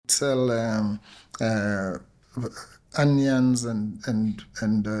sell onions and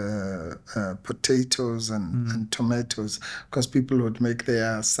potatoes and tomatoes, because people would make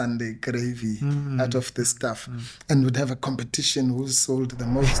their Sunday gravy out of this stuff, and would have a competition who sold the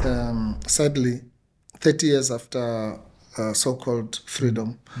most. Sadly, 30 years after so-called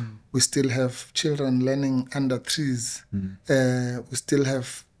freedom, we still have children learning under trees. We still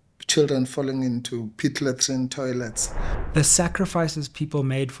have children falling into pit latrine toilets. The sacrifices people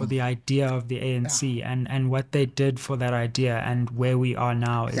made for the idea of the ANC and what they did for that idea and where we are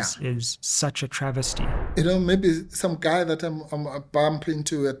now is such a travesty. Maybe some guy that I'm bump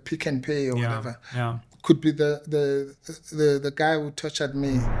into at Pick and Pay or whatever could be the guy who tortured me.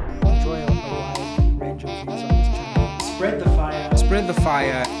 Enjoy a wide range of views on this channel. Spread the fire. Spread the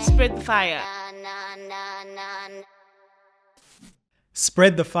fire. Spread the fire.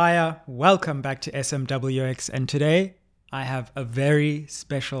 Spread the fire. Welcome back to SMWX, and today I have a very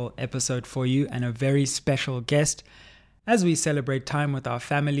special episode for you and a very special guest. As we celebrate time with our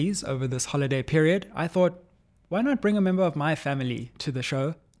families over this holiday period, I thought, why not bring a member of my family to the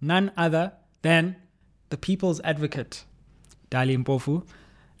show? None other than the People's Advocate, Dali Mpofu,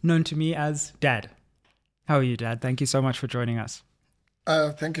 known to me as Dad. How are you, Dad? Thank you so much for joining us.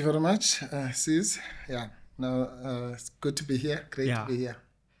 Thank you very much, Sis. It's good to be here. Great to be here.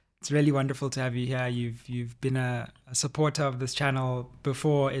 It's really wonderful to have you here. You've been a supporter of this channel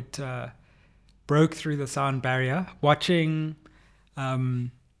before it broke through the sound barrier. Watching,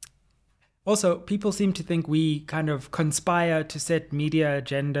 also people seem to think we kind of conspire to set media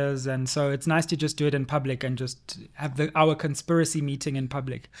agendas, and so it's nice to just do it in public and just have our conspiracy meeting in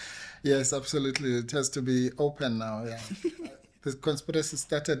public. Yes, absolutely. It has to be open now. Yeah. The conspiracy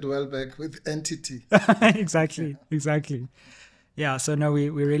started well back with Entity. Exactly. Yeah, so no,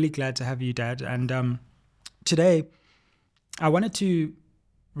 we're really glad to have you, Dad. And today, I wanted to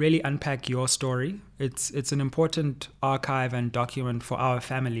really unpack your story. It's an important archive and document for our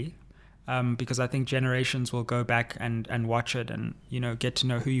family, because I think generations will go back and watch it and, get to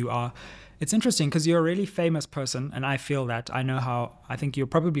know who you are. It's interesting because you're a really famous person, and I feel that. I think you're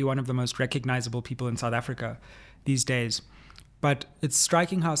probably one of the most recognizable people in South Africa these days. But it's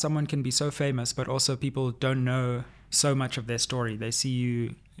striking how someone can be so famous, but also people don't know so much of their story. They see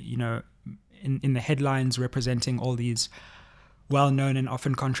you, in the headlines representing all these well-known and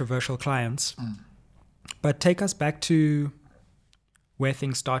often controversial clients. But take us back to where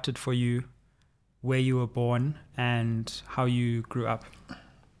things started for you, where you were born, and how you grew up.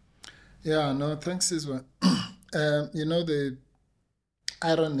 Yeah, no, thanks, Iswa. The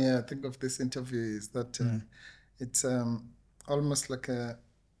irony, I think, of this interview is that it's almost like a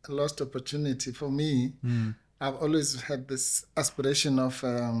lost opportunity for me. I've always had this aspiration of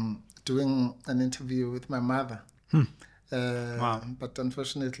doing an interview with my mother. Wow. But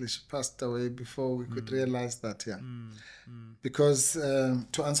unfortunately, she passed away before we could realize that, Because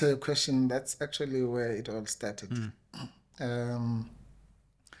to answer your question, that's actually where it all started.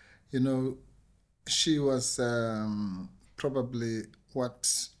 She was probably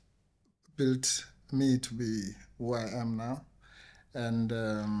what built me to be who I am now. And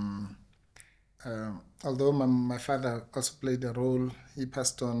although my father also played a role, he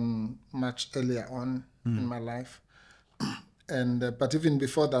passed on much earlier on in my life. And but even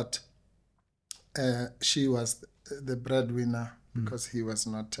before that, she was the breadwinner because he was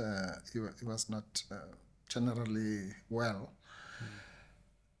not generally well.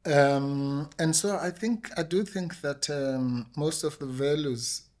 And so I do think that most of the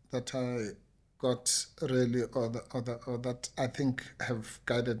values that I got really, or that I think have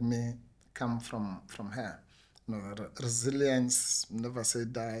guided me, come from her. Resilience, never say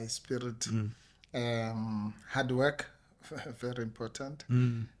die, spirit, hard work, very important.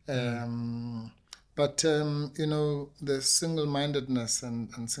 But the single-mindedness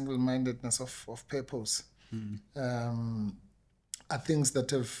and single-mindedness of purpose are things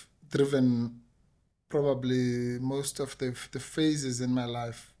that have driven probably most of the phases in my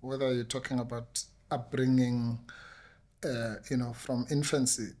life, whether you're talking about upbringing, from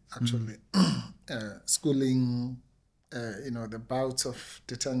infancy, actually, schooling, the bouts of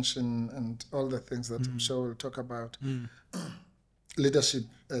detention and all the things that I'm sure we'll talk about, leadership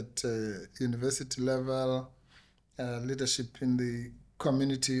at university level, leadership in the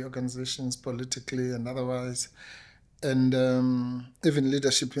community organizations, politically and otherwise, and even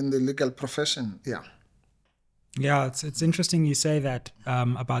leadership in the legal profession. Yeah, it's interesting you say that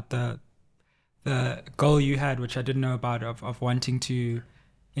about the goal you had, which I didn't know about, of wanting to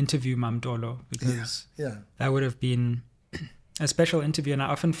interview Mamdolo, because that would have been a special interview. And I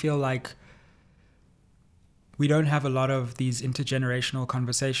often feel like we don't have a lot of these intergenerational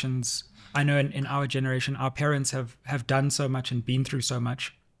conversations. I know in our generation, our parents have done so much and been through so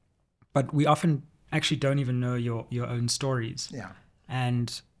much, but we often actually don't even know your own stories. Yeah.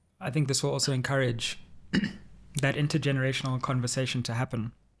 And I think this will also encourage that intergenerational conversation to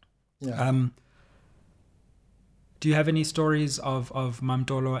happen. Yeah. Do you have any stories of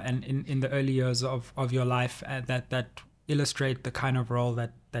Mamtolo and in the early years of your life that illustrate the kind of role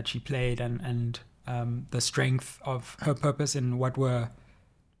that she played and the strength of her purpose in what were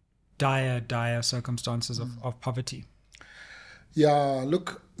dire circumstances of poverty? Yeah,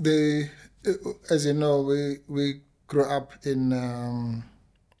 look, as you know, we grew up in,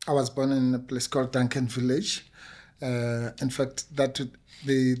 I was born in a place called Duncan Village. In fact, the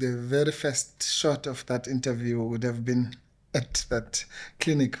very first shot of that interview would have been at that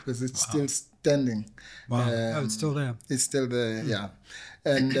clinic because it's still standing. Wow. It's still there. It's still there, yeah.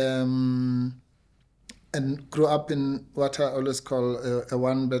 And grew up in what I always call a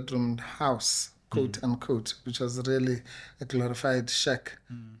one-bedroom house, quote unquote, which was really a glorified shack,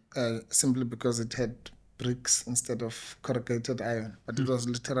 simply because it had bricks instead of corrugated iron. But it was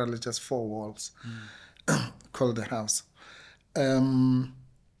literally just 4 walls, called the house. The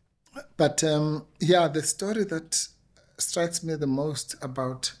story that strikes me the most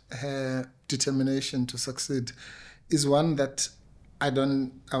about her determination to succeed is one that I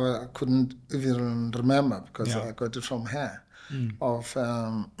couldn't even remember because I got it from her. Of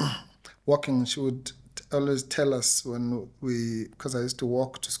walking, she would always tell us because I used to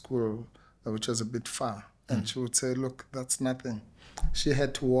walk to school, which was a bit far, and she would say, "Look, that's nothing." She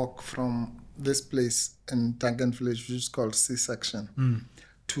had to walk from this place in Duncan Village, which is called C-section,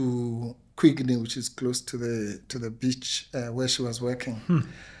 to Quigley, which is close to the beach where she was working.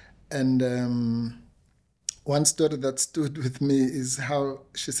 And one story that stood with me is how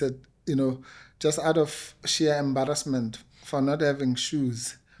she said, just out of sheer embarrassment for not having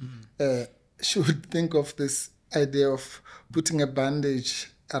shoes, she would think of this idea of putting a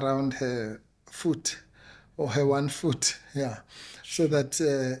bandage around her foot or her one foot, so that,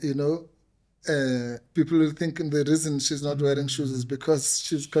 people will think the reason she's not wearing shoes is because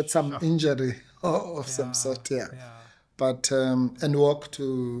she's got some injury of some sort, But, and walk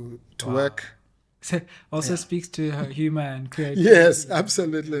to work. So also speaks to her humor and creativity. Yes,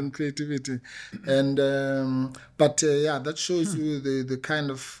 absolutely, and creativity. And that shows you the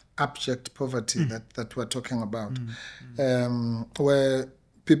kind of abject poverty that we're talking about, where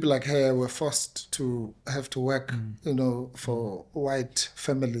people like her were forced to have to work, for white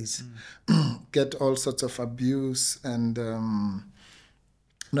families, get all sorts of abuse. And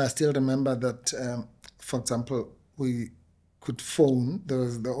I still remember that, for example, we could phone. There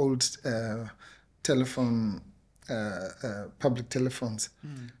was the old telephone, public telephones.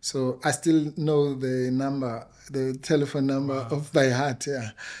 So I still know the telephone number of by heart,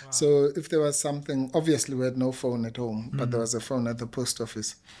 So if there was something, obviously we had no phone at home, but there was a phone at the post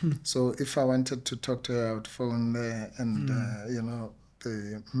office. So if I wanted to talk to her, I would phone there and,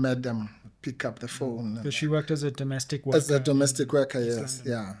 the madam pick up the phone. Because she worked as a domestic worker. As a domestic worker, yes,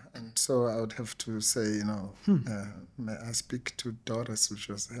 yeah. And so I would have to say, may I speak to Doris, which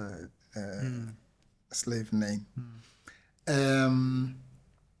was her slave name. And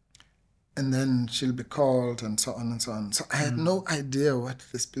then she'll be called and so on and so on. So I had no idea what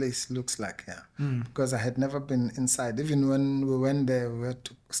this place looks like here, because I had never been inside. Even when we went there, we had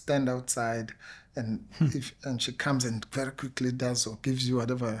to stand outside, and she comes and very quickly does or gives you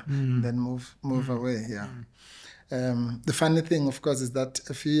whatever, and then move away. The funny thing, of course, is that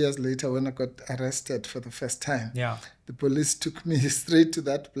a few years later, when I got arrested for the first time, the police took me straight to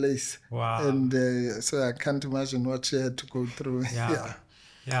that place. Wow. And so I can't imagine what she had to go through.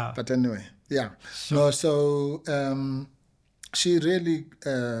 Yeah. But anyway, So she really,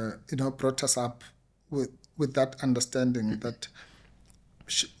 brought us up with that understanding that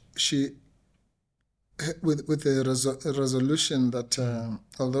she with the resolution that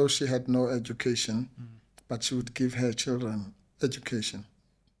although she had no education, but she would give her children education.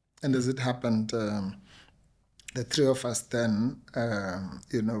 And as it happened, the three of us then,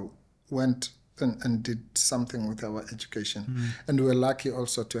 went and did something with our education. And we were lucky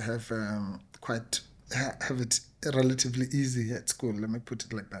also to have have it relatively easy at school, let me put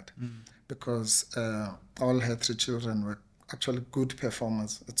it like that. Because all her 3 children were actually good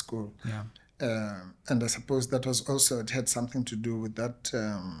performers at school. And I suppose that was also, it had something to do with that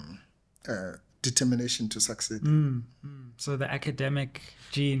determination to succeed. So the academic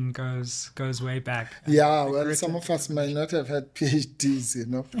gene goes way back. Well, some of us might not have had PhDs,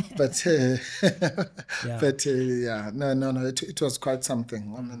 but no, it was quite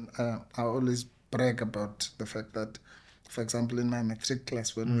something. I mean, I always brag about the fact that, for example, in my matric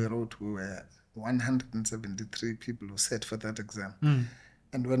class, when we wrote, we were 173 people who sat for that exam.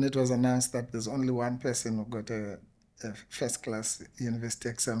 And when it was announced that there's only one person who got a first class university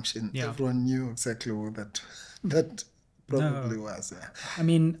exemption, everyone knew exactly who that probably was. Yeah. I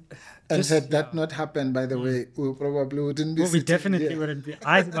mean, and had that not happened, by the way, we probably wouldn't be. Well, we definitely wouldn't be.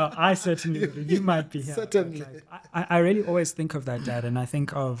 I certainly would. You might be here. Certainly. Like, I really always think of that, Dad, and I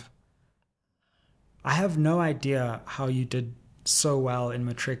think of. I have no idea how you did so well in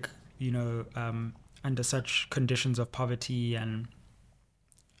matric. Under such conditions of poverty, and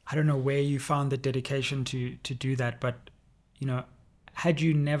I don't know where you found the dedication to do that. But had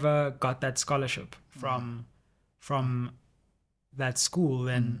you never got that scholarship from that school,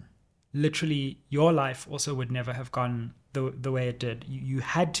 then literally your life also would never have gone the way it did. You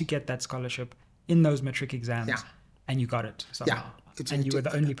had to get that scholarship in those matric exams, and you got it somehow. And you were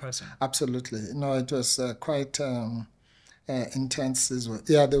the only person. Absolutely. No, it was quite intense as well.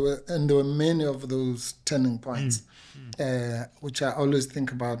 Yeah, there were many of those turning points, which I always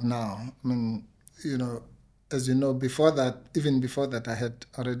think about now. I mean, as you know, even before that, I had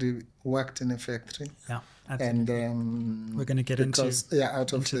already worked in a factory. Yeah, absolutely. And we're going to get into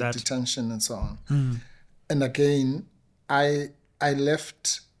out of the that. detention and so on. And again, I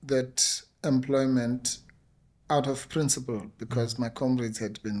left that employment out of principle because my comrades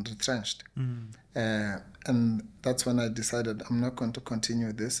had been retrenched. And that's when I decided I'm not going to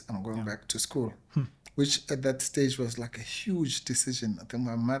continue this. I'm going back to school, which at that stage was like a huge decision. I think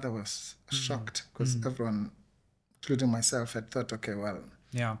my mother was shocked because everyone, including myself, had thought, okay, well,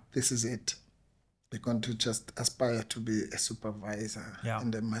 this is it. We're going to just aspire to be a supervisor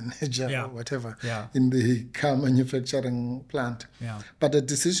and a manager or whatever in the car manufacturing plant. But a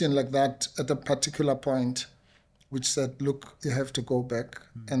decision like that at a particular point, which said, look, you have to go back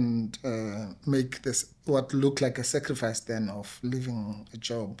and make this, what looked like a sacrifice then of leaving a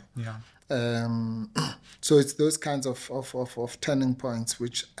job. So it's those kinds of turning points,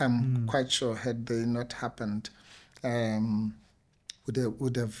 which I'm quite sure had they not happened, we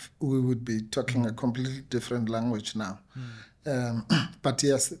would be talking a completely different language now. But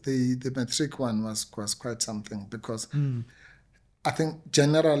yes, the matric one was quite something because I think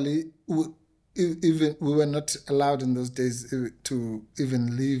generally we were not allowed in those days to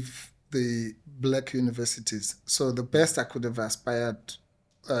even leave the black universities. So the best I could have aspired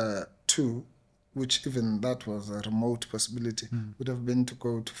to, which even that was a remote possibility, would have been to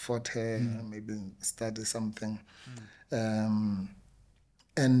go to Fort Hare, maybe study something.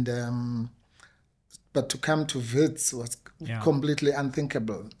 But to come to Wits was completely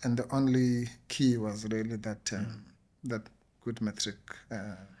unthinkable. And the only key was really that good matric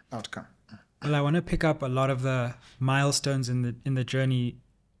outcome. Well, I want to pick up a lot of the milestones in the journey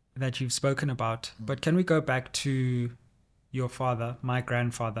that you've spoken about. But can we go back to your father, my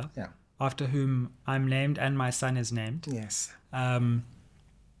grandfather, after whom I'm named and my son is named? Yes.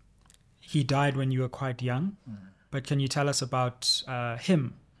 He died when you were quite young. But can you tell us about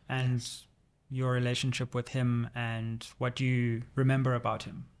him and your relationship with him and what you remember about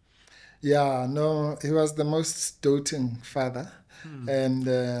him? Yeah, no, he was the most doting father. And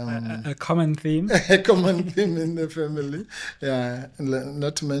a common theme. A common theme in the family. Yeah,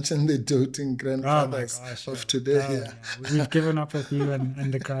 not to mention the doting grandfathers of today. We've given up with you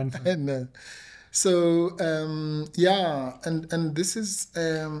and the grandfather. So, and this is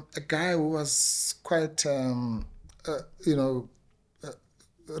a guy who was quite,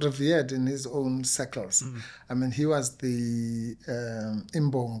 revered in his own circles. I mean, he was the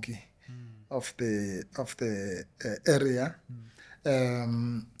imbongi of the area.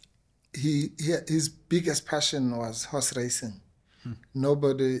 His biggest passion was horse racing.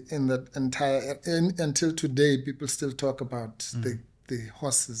 Nobody in that entire until today, people still talk about the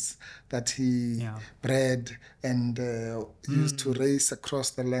horses that he bred and used to race across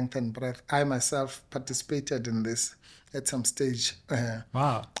the length and breadth. I myself participated in this at some stage.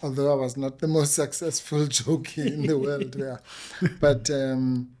 Wow! Although I was not the most successful jockey in the world, but.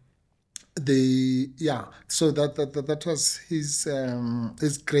 So that was his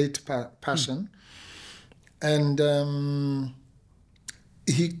great passion, and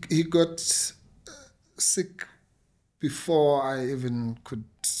he got sick before I even could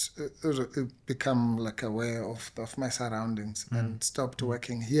become like aware of my surroundings and stopped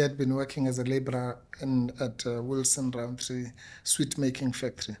working. He had been working as a laborer at Wilson Roundtree sweet making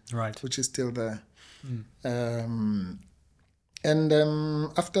factory, which is still there. And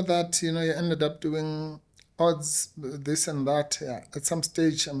after that, he ended up doing odds, this and that. Yeah. At some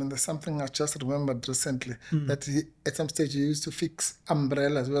stage, I mean, there's something I just remembered recently that at some stage he used to fix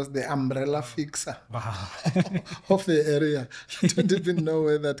umbrellas. He was the umbrella fixer of the area. I don't even know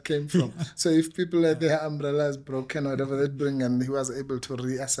where that came from. So if people had their umbrellas broken or whatever, they'd bring, and he was able to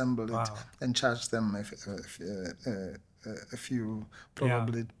reassemble it and charge them a few,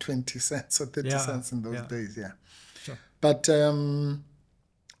 probably 20 cents or 30 cents in those days. Yeah. Sure. But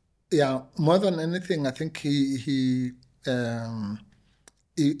more than anything, I think he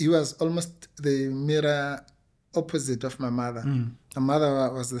was almost the mirror opposite of my mother. My mother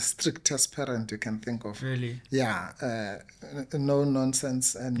was the strictest parent you can think of. Really? Yeah, no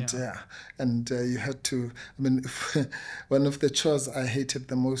nonsense, and you had to. I mean, one of the chores I hated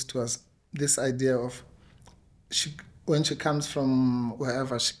the most was this idea of when she comes from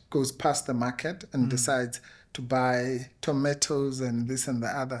wherever, she goes past the market and decides to buy tomatoes and this and the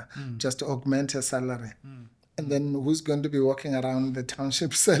other just to augment her salary. And then who's going to be walking around the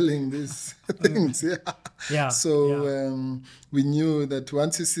township selling these things? So we knew that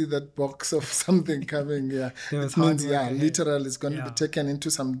once you see that box of something coming, it means, literally it's going to be taken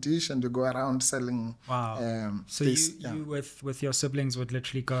into some dish and you go around selling. Wow. So this, you with your siblings would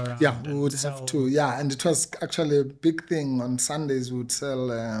literally go around. Yeah, we would have to. Yeah, and it was actually a big thing. On Sundays we would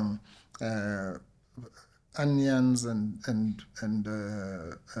sell onions and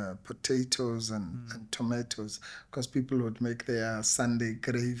potatoes and tomatoes, because people would make their Sunday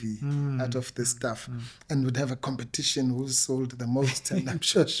gravy out of this stuff, and would have a competition who sold the most. And I'm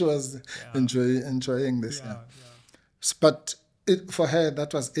sure she was enjoying this. But for her,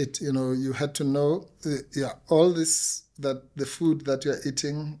 that was it. You know, you had to know, all this, that the food that you're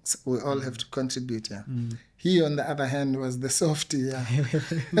eating, we all have to contribute. He, on the other hand, was the softy.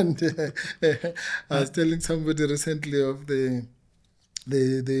 And I was telling somebody recently of the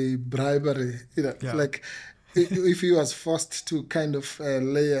bribery. You know, like if he was forced to kind of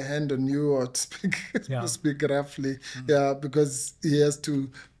lay a hand on you or speak roughly, because he has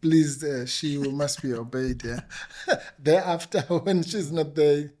to please she who must be obeyed. Thereafter, when she's not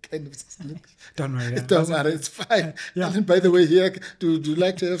there, kind of don't worry. Don't worry, it's fine. And by the way, here, do you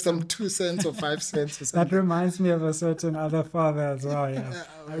like to have some 2 cents or 5 cents or something? That reminds me of a certain other father as well.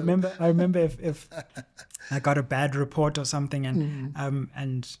 I remember if I got a bad report or something,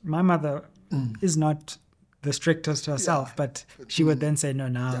 and my mother is not the strictest herself, but she would then say,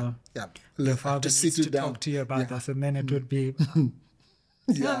 no, your father needs to talk to you about this, and then it would be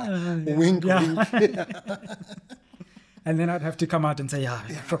wink, wink. And then I'd have to come out and say,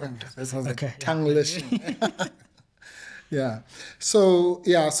 this was okay, tongue lashing. So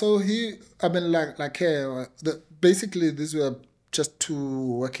he, I mean, basically these were just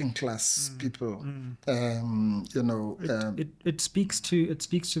two working class people. It speaks to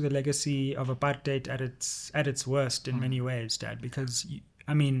the legacy of apartheid at its worst in many ways, Dad, because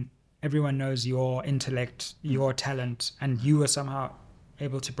everyone knows your intellect, your talent, and you were somehow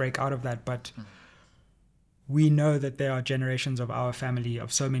able to break out of that, but we know that there are generations of our family,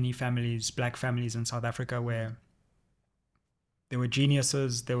 of so many families, black families in South Africa, where there were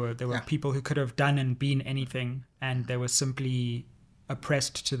geniuses, there were people who could have done and been anything, and they were simply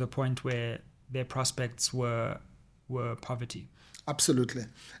oppressed to the point where their prospects were poverty. Absolutely.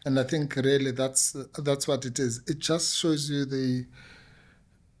 And I think really that's what it is. It just shows you the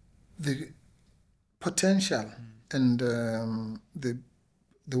potential and the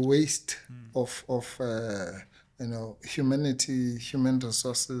waste of humanity, human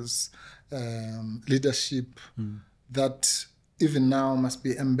resources, leadership that even now must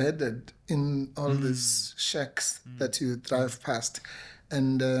be embedded in all these shacks that you drive past.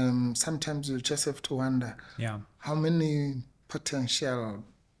 And sometimes you just have to wonder how many potential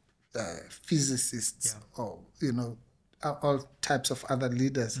physicists or all types of other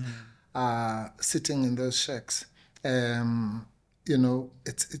leaders are sitting in those shacks. It's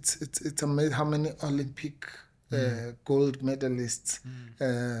amazing how many Olympic gold medalists,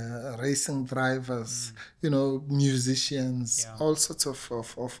 racing drivers, musicians, all sorts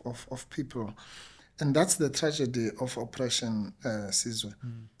of people. And that's the tragedy of oppression, Sizwe,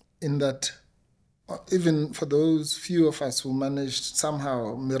 in that even for those few of us who managed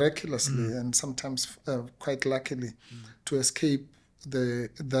somehow miraculously and sometimes quite luckily to escape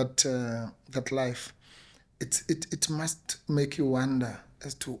that life, it must make you wonder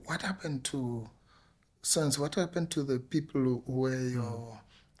as to what happened to the people who were your,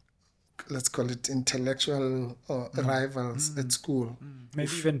 let's call it, intellectual rivals at school.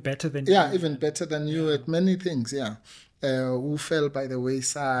 Maybe even better than you. Even better than you at many things, who fell by the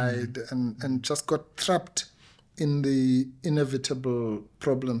wayside and just got trapped in the inevitable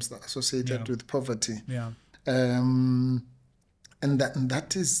problems associated with poverty. And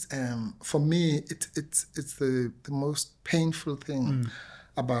that is, for me, it's the most painful thing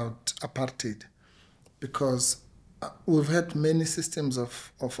about apartheid, because we've had many systems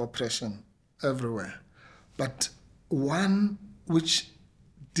of oppression everywhere, but one which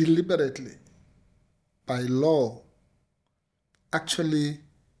deliberately, by law, actually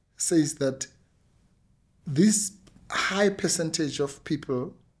says that this high percentage of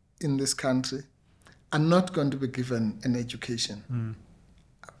people in this country are not going to be given an education.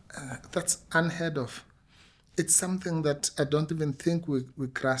 That's unheard of. It's something that I don't even think we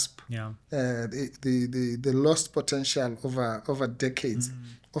grasp. Yeah. The lost potential over decades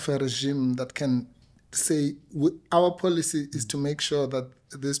of a regime that can say our policy is to make sure that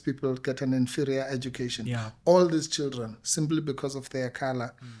these people get an inferior education. Yeah. All these children, simply because of their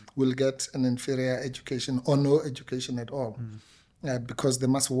color, will get an inferior education or no education at all. Because they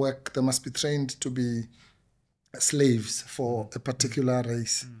must work, they must be trained to be slaves for a particular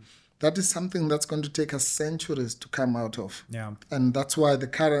race. That is something that's going to take us centuries to come out of. Yeah. And that's why the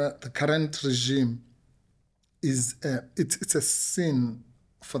current regime is it's a sin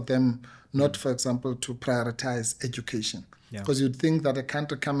for them not, for example, to prioritize education. Because you'd think that a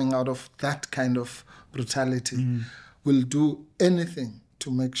country coming out of that kind of brutality will do anything to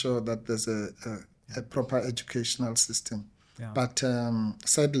make sure that there's a proper educational system. Yeah. But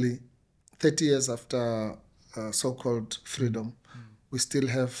sadly, 30 years after so-called freedom, we still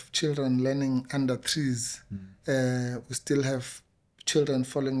have children learning under trees. We still have children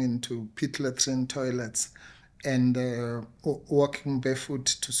falling into pit latrine toilets and walking barefoot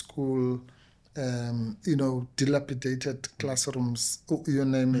to school, dilapidated classrooms, you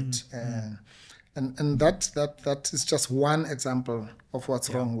name it. And that is just one example of what's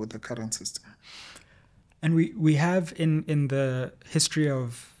wrong with the current system. And we have in the history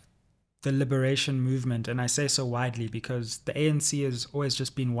of the liberation movement, and I say so widely because the ANC has always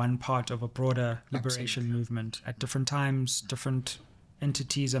just been one part of a broader liberation movement. At different times, different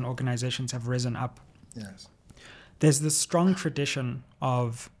entities and organizations have risen up. Yes. There's this strong tradition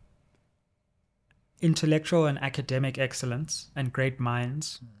of intellectual and academic excellence and great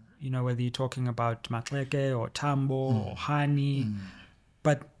minds, whether you're talking about Maxeke or Tambo or Hani,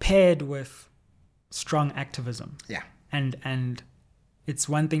 but paired with strong activism. Yeah. And it's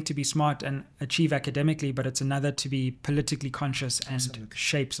one thing to be smart and achieve academically, but it's another to be politically conscious and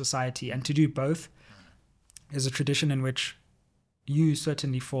shape society. And to do both is a tradition in which you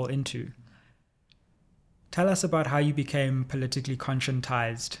certainly fall into. Tell us about how you became politically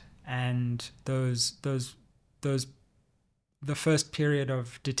conscientized and the first period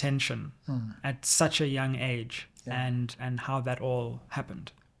of detention at such a young age, and how that all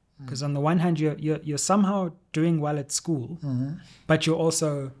happened. Because on the one hand, you're somehow doing well at school, but you're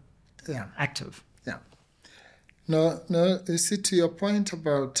also active. Yeah. No. You see, to your point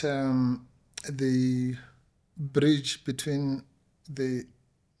about the bridge between the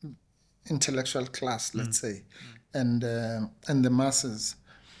intellectual class, let's say, and the masses,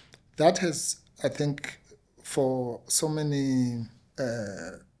 that has, I think, for so many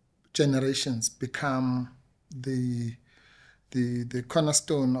generations, become the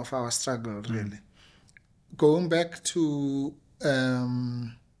cornerstone of our struggle, really. Going back to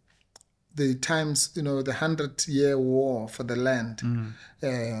the times, the 100-year war for the land,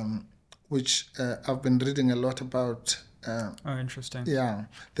 which I've been reading a lot about. Interesting. Yeah,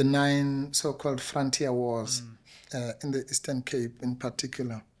 the 9 so-called frontier wars in the Eastern Cape in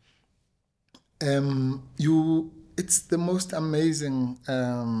particular. It's the most amazing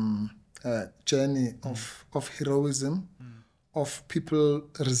journey of heroism, of people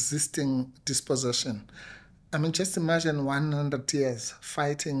resisting dispossession. I mean, just imagine 100 years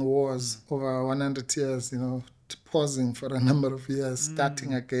fighting wars over 100 years, pausing for a number of years,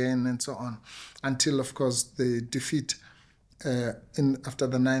 starting again, and so on, until, of course, the defeat after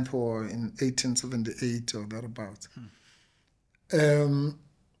the 9th War in 1878 or thereabouts.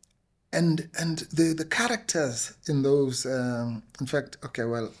 And the characters in those, in fact,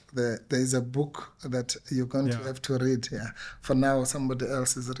 there is a book that you're going to have to read. Yeah, for now somebody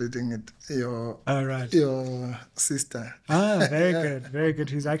else is reading it. Your sister. Very good, very good.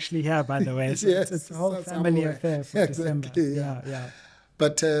 Who's actually here, by the way? So yes, it's a whole family affair for December. Yeah.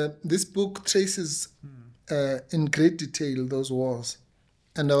 But this book traces in great detail those wars,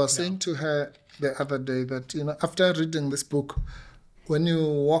 and I was saying to her the other day that after reading this book, when you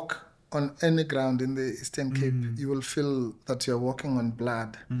walk on any ground in the Eastern Cape, you will feel that you're walking on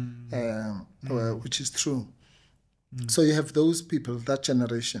blood, which is true. So you have those people, that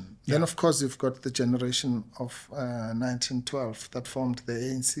generation. Then, of course, you've got the generation of 1912 that formed the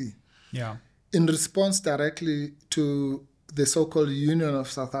ANC. Yeah. in response directly to the so-called Union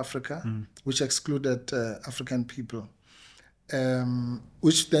of South Africa, which excluded African people,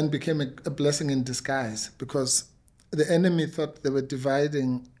 which then became a blessing in disguise because the enemy thought they were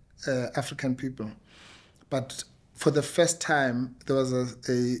dividing African people. But for the first time, there was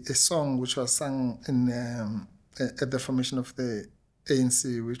a song which was sung at the formation of the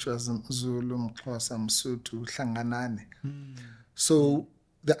ANC, which was Zulu, Mxhosa, Msotho, Hlanganani. So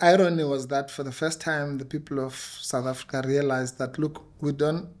the irony was that for the first time, the people of South Africa realized that, look, we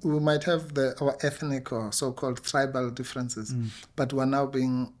might have our ethnic or so-called tribal differences, but we're now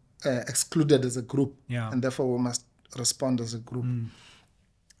being excluded as a group, and therefore we must respond as a group.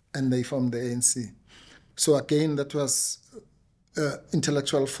 And they formed the ANC. So again, that was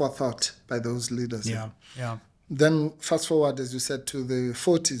intellectual forethought by those leaders. Then fast forward, as you said, to the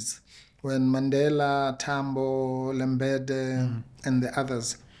 40s, when Mandela, Tambo, Lembede, and the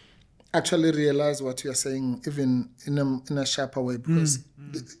others actually realized what you are saying, even in a sharper way, because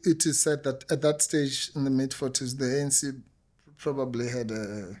it is said that at that stage in the mid-40s, the ANC probably had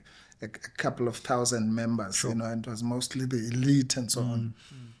a couple of thousand members, and it was mostly the elite and so on.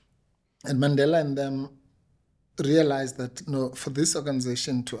 And Mandela and them realized that for this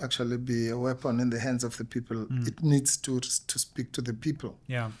organization to actually be a weapon in the hands of the people, it needs to speak to the people.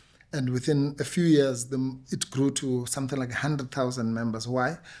 And within a few years, it grew to something like 100,000 members.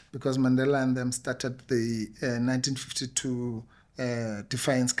 Why? Because Mandela and them started the 1952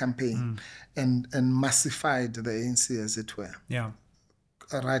 Defiance campaign and massified the ANC, as it were.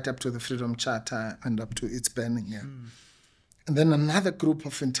 Right up to the Freedom Charter and up to its banning. And then another group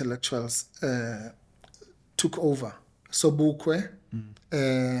of intellectuals took over. Sobukwe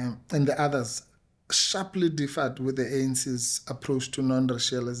and the others sharply differed with the ANC's approach to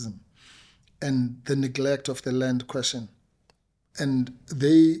non-racialism and the neglect of the land question. And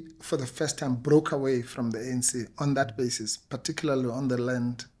they, for the first time, broke away from the ANC on that basis, particularly on the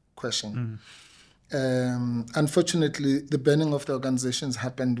land question. Unfortunately, the banning of the organizations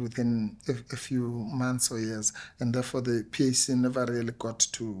happened within a few months or years, and therefore the PAC never really got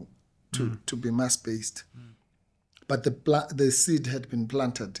to be mass-based. But the seed had been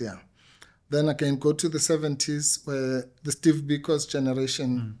planted, Then again, go to the 70s, where the Steve Biko's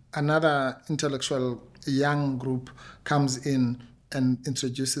generation, another intellectual young group, comes in and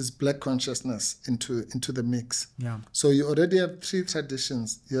introduces Black consciousness into the mix. So you already have three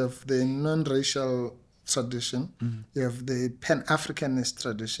traditions. You have the non-racial tradition, you have the Pan-Africanist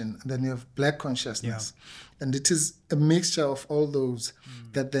tradition, and then you have Black consciousness. And it is a mixture of all those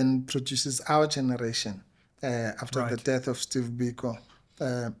that then produces our generation after the death of Steve Biko.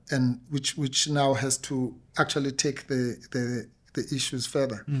 And which now has to actually take the issues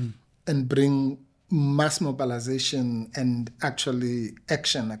further and bring mass mobilization and actually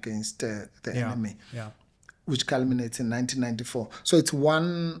action against the enemy, which culminates in 1994. So it's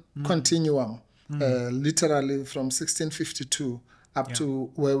one continuum, literally from 1652 up to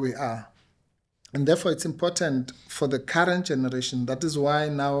where we are. And therefore it's important for the current generation. That is why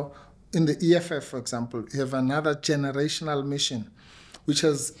now in the EFF, for example, you have another generational mission which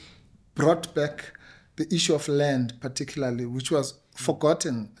has brought back the issue of land, particularly, which was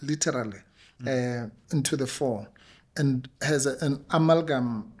forgotten, literally, into the fore, and has an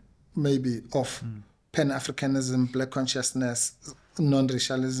amalgam, maybe, of Pan-Africanism, Black consciousness,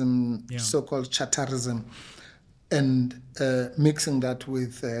 non-racialism, so-called Charterism, and mixing that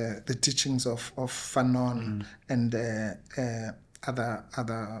with the teachings of Fanon and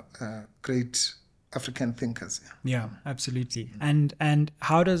other great African thinkers. Absolutely. And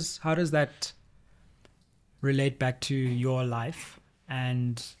how does that relate back to your life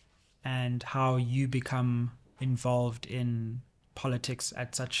and how you become involved in politics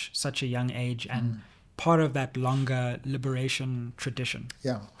at such a young age and part of that longer liberation tradition?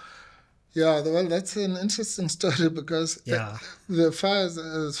 Well, that's an interesting story because as far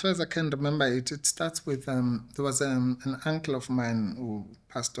as I can remember it starts with there was an uncle of mine who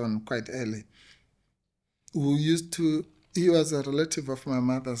passed on quite early, he was a relative of my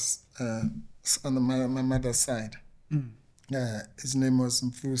mother's, on my mother's side. His name was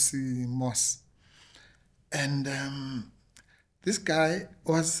Mfusi Moss. And this guy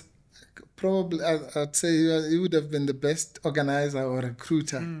was probably, I'd say he would have been the best organizer or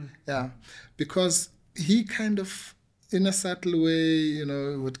recruiter. Because he kind of, in a subtle way,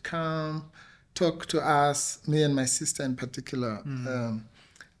 would come, talk to us, me and my sister in particular,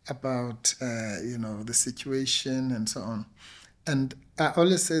 about the situation and so on. And I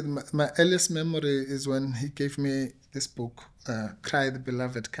always say my earliest memory is when he gave me this book, Cry the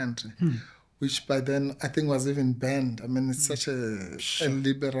Beloved Country, which by then I think was even banned. I mean, it's such a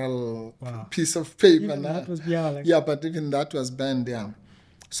liberal piece of paper. Even now. that was, But even that was banned, yeah.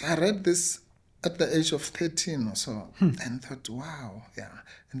 So I read this at the age of 13 or so and thought, wow, yeah.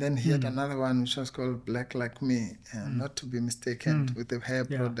 And then he had another one which was called Black Like Me, not to be mistaken with the hair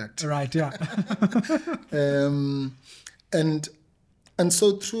product. Right, yeah. And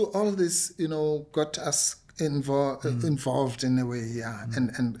so through all this, got us involved in a way,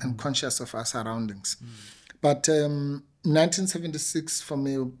 and conscious of our surroundings. But 1976 for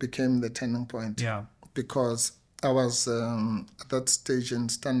me became the turning point. Yeah. Because I was at that stage in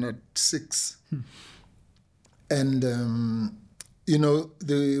standard 6. And,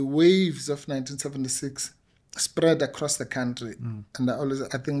 the waves of 1976 spread across the country. And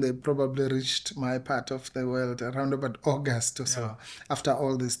I think they probably reached my part of the world around about August or so, after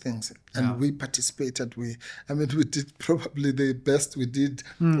all these things. And we participated. We did probably the best we did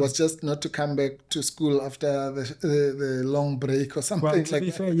was just not to come back to school after the long break or something like that. Well, to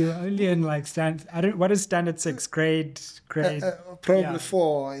be fair, you're only in what is standard 6? Grade? Probably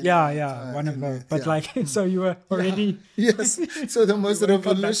 4. One of those. But so you were already... Yes. So the most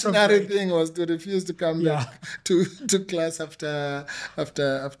revolutionary thing was to refuse to come back to class after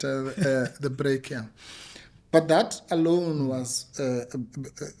the break. Yeah. But that alone was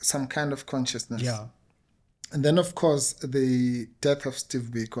some kind of consciousness. Yeah. And then, of course, the death of Steve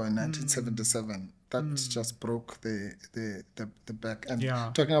Biko in 1977. That just broke the back. And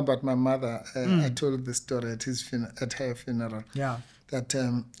talking about my mother, I told the story at her funeral. Yeah. That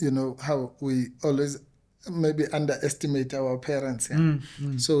how we always maybe underestimate our parents. Yeah.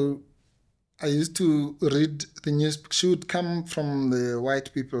 So I used to read the news. She would come from the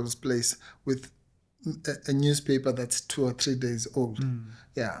white people's place with a newspaper that's 2 or 3 days old.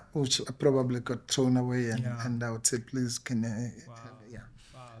 Which probably got thrown away, and I would say, please, can I?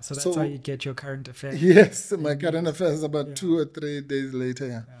 So that's how you get your current affairs. Yes, my current affairs about 2 or 3 days later.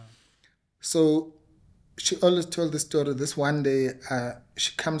 Yeah. So she always told the story. This one day,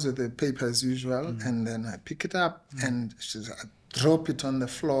 she comes with the paper as usual, and then I pick it up, and she says, I drop it on the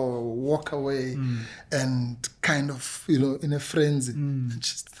floor, walk away, and kind of, in a frenzy. And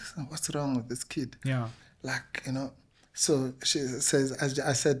she says, what's wrong with this kid? Yeah. So she says,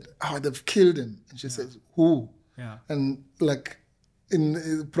 I said, oh, they've killed him. And she says, who? Yeah. And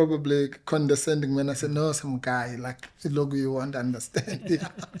in probably condescending when I said, no, some guy, logo you won't understand.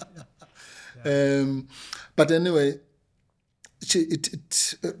 But anyway,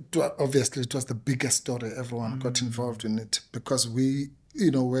 obviously it was the biggest story. Everyone got involved in it because we,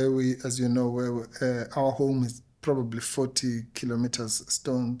 our home is probably 40 kilometers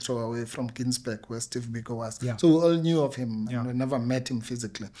stone throw away from Ginsberg, where Steve Biko was. Yeah. So we all knew of him. Yeah. We never met him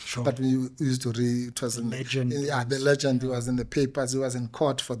physically. Sure. But we used to read. It was the legend. The legend. He was in the papers. He was in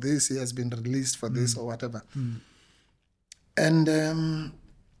court for this. He has been released for this or whatever. And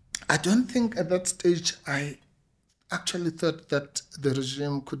I don't think at that stage I actually thought that the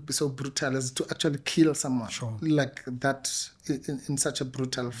regime could be so brutal as to actually kill someone like that in such a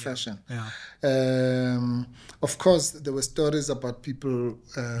brutal fashion. Of course, there were stories about people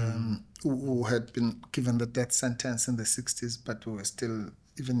who had been given the death sentence in the 60s, but who were still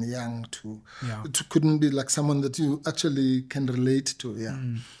even young it couldn't be like someone that you actually can relate to.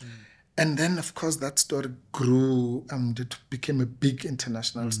 And then, of course, that story grew and it became a big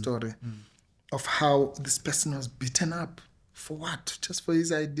international story. Of how this person was beaten up for what? Just for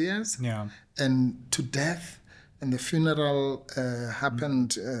his ideas? And to death. And the funeral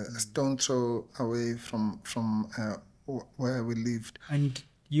happened stone throw away from where we lived. And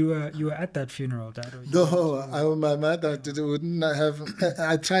you were at that funeral, Dad? No, my mother wouldn't have.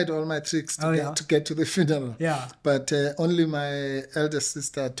 I tried all my tricks to get to the funeral. Yeah. But only my eldest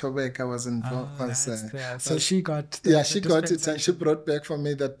sister Tobeka was involved. So she got. She got it, and she brought back for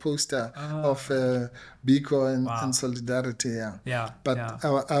me that poster of Biko and Solidarity. But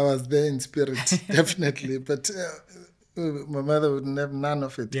I was there in spirit, definitely. But my mother wouldn't have none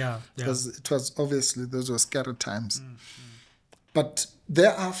of it. Because it was obviously those were scary times. But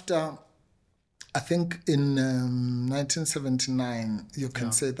thereafter, I think in 1979, you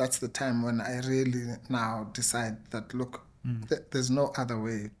can say that's the time when I really now decide that, look, there's no other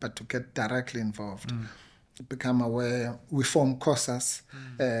way but to get directly involved, become aware. We formed COSAS,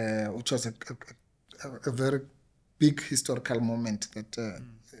 which was a very big historical moment that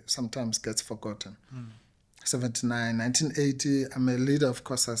sometimes gets forgotten. 79, 1980, I'm a leader of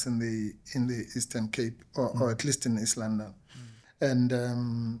COSAS in the Eastern Cape, or at least in East London. And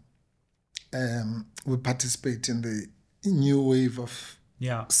we participate in the new wave of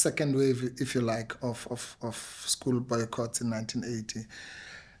second wave, if you like, of school boycotts in 1980.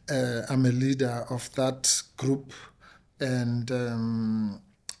 I'm a leader of that group, and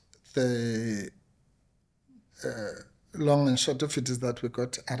the long and short of it is that we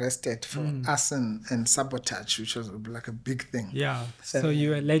got arrested for arson and sabotage, which was like a big thing. Yeah. So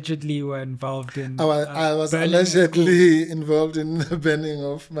you allegedly were involved in. I was burning a allegedly involved in the burning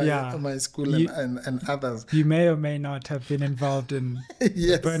of Yeah. my school and others. You may or may not have been involved in the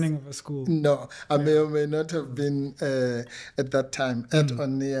Yes. burning of a school. No, I may or may not have been at that time at or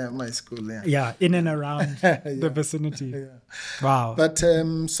near my school. Yeah. Yeah, in and around the vicinity. Yeah. Wow. But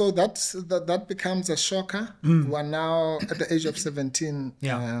so that becomes a shocker. We're now at the age of 17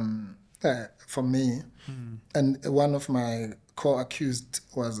 for me. And one of my co-accused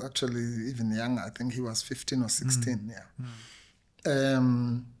was actually even younger. I think he was 15 or 16.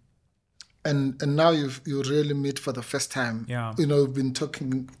 And now you really meet for the first time. Yeah. You know, we've been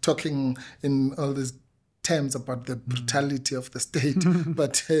talking in all these terms about the brutality of the state,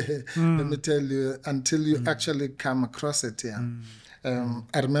 but let me tell you, until you actually come across it,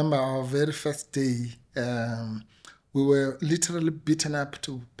 I remember our very first day, we were literally beaten up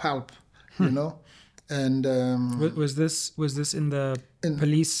to pulp, you know, and was this in the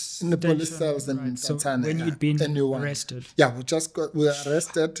police in the police station? cells in Right. So Tanzania. when you'd been NU1. arrested, we were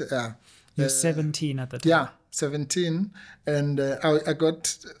arrested. you were 17 at the time. Yeah, 17, and I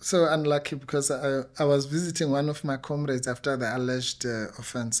got so unlucky because I was visiting one of my comrades after the alleged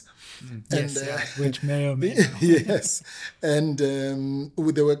offense. Yes, And, which may or may not. yes, and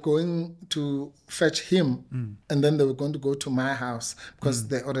they were going to fetch him, and then they were going to go to my house because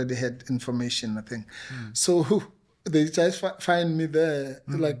they already had information, I think. So they just find me there,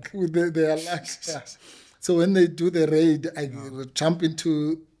 like with their lights. Yes. So when they do the raid, I jump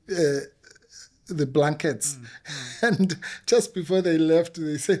into the blankets, and just before they left,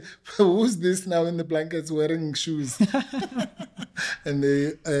 they say, "Who's this now in the blankets wearing shoes?" And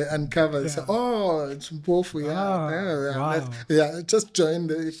they uncover. They say, "Oh, it's Mpofu." Wow. Just join.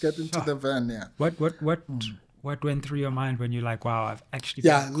 Get into the van. Yeah. What went through your mind when you're like, "Wow, I've actually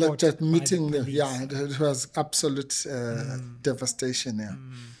been caught just by meeting the them. police." Yeah, it was absolute devastation. Yeah.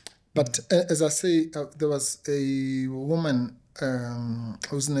 But as I say, there was a woman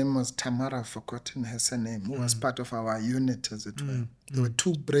whose name was Tamara, I've forgotten her surname, who was part of our unit, as it were. There were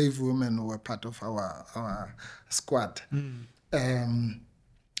two brave women who were part of our squad. And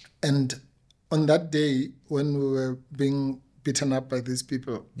on that day, when we were being beaten up by these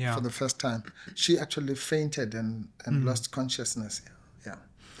people for the first time, she actually fainted and lost consciousness. Yeah.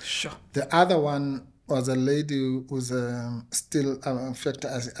 Sure. The other one was a lady who was still, in fact,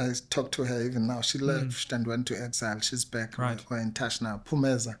 I talked to her even now. She left and went to exile. She's back. Right. We're in touch now.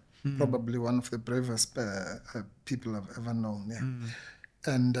 Pumeza, probably one of the bravest people I've ever known. Yeah.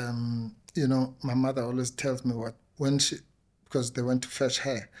 And, you know, my mother always tells me because they went to fetch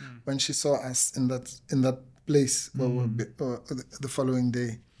her, when she saw us in that place where we'll be, the following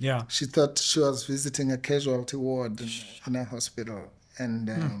day, she thought she was visiting a casualty ward in a hospital.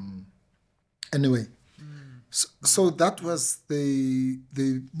 And anyway, so that was the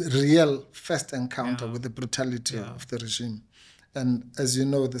real first encounter with the brutality of the regime. And as you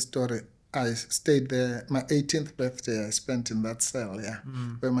know the story, I stayed there. My 18th birthday I spent in that cell,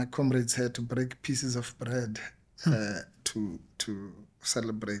 where my comrades had to break pieces of bread to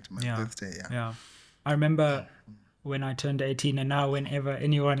celebrate my birthday. Yeah. I remember when I turned 18, and now whenever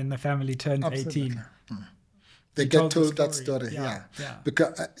anyone in the family turns Absolutely. 18, they get told that story. Yeah.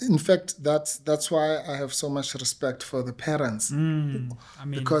 Because in fact, that's why I have so much respect for the parents.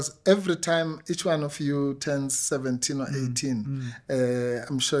 Because every time each one of you turns 17 or 18,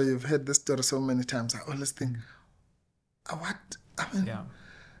 I'm sure you've heard this story so many times. I always think,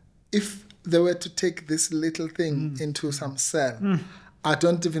 if they were to take this little thing into some cell, I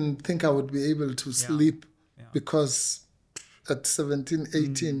don't even think I would be able to sleep because at 17,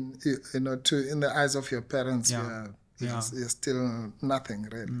 18, you know, in the eyes of your parents, you're still nothing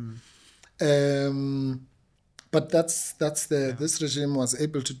really. But this regime was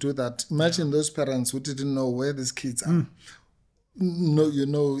able to do that. Imagine those parents who didn't know where these kids are. No, you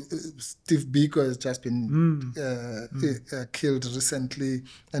know, Steve Biko has just been killed recently,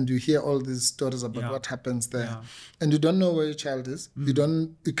 and you hear all these stories about what happens there, and you don't know where your child is. You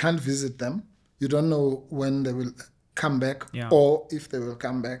can't visit them. You don't know when they will come back or if they will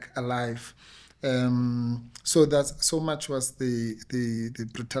come back alive. So that's so much was the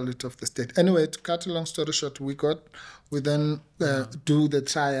brutality of the state. Anyway, to cut a long story short, we then do the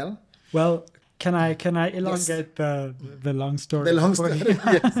trial. Well, can I elongate the long story? The long story,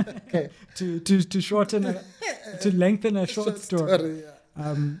 yes. Okay. to shorten to lengthen a short story.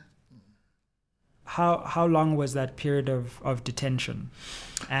 how long was that period of detention?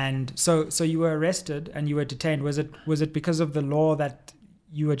 And so you were arrested and you were detained. Was it because of the law that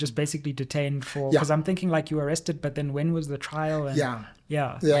you were just basically detained for? Because I'm thinking like you were arrested, but then when was the trial? And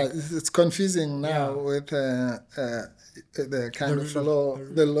it's confusing now with the kind of law,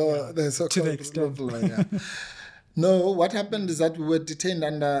 the so-called to the extent. rule of law. No, what happened is that we were detained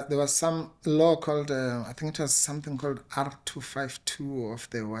under, there was some law called, I think it was something called R252 of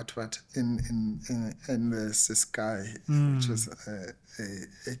the what in the Siskai, which was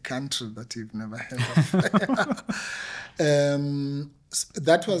a country that you've never heard of.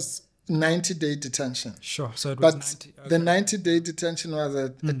 That was 90-day detention. Sure, so it was but 90. Okay. The 90-day detention was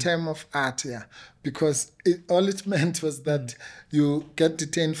a term of art, because all it meant was that you get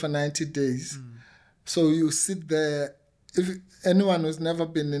detained for 90 days. So you sit there. If anyone who's never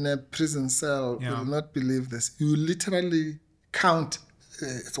been in a prison cell will not believe this. You literally count.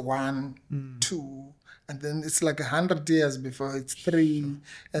 It's 1, 2, and then it's like 100 years before it's 3,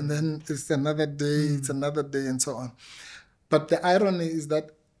 and then it's another day, it's another day, and so on. But the irony is that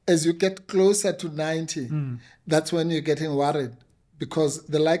as you get closer to 90, that's when you're getting worried, because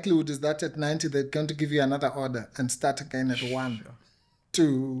the likelihood is that at 90 they're going to give you another order and start again at 1.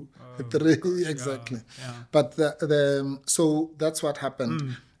 2, 3, gosh, exactly. But so that's what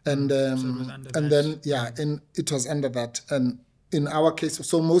happened, and then it was under that, and in our case,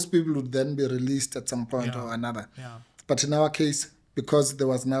 so most people would then be released at some point or another. But in our case, because there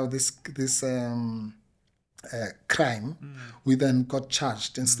was now this crime, we then got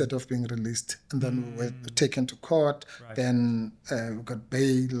charged instead of being released, and then we were taken to court. Then we got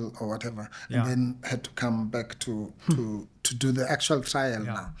bail or whatever, and then had to come back to do the actual trial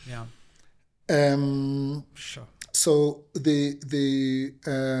now. Sure. So the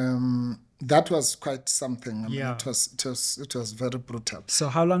that was quite something. I mean, it was very brutal. So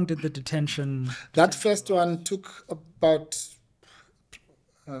how long did the detention? That first one took about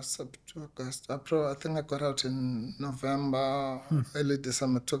August, April. I think I got out in November, early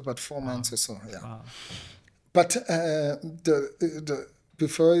December. It took about 4 months or so. Wow. But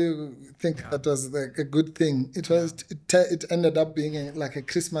before you think that was like a good thing, it ended up being like a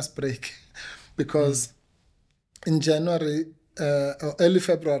Christmas break, because in January or early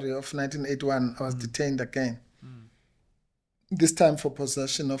February of 1981, I was detained again. This time for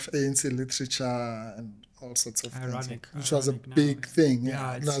possession of ANC literature and all sorts of things, which was a big thing.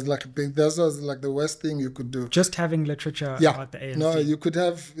 It was like that was like the worst thing you could do. Just having literature about the ANC. No, you could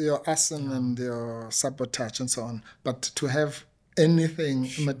have your arson and your sabotage and so on, but to have anything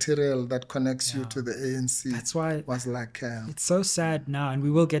material that connects you to the ANC, that's why was like it's so sad now, and we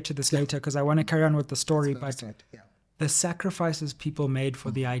will get to this later because I want to carry on with the story. But sad, the sacrifices people made for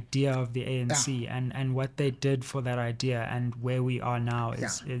the idea of the ANC and what they did for that idea and where we are now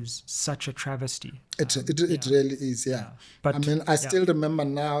is such a travesty. It really is, But I mean, I still remember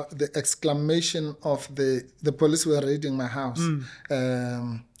now the exclamation of the police were raiding my house.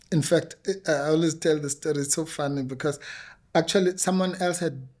 In fact, I always tell the story. It's so funny because actually someone else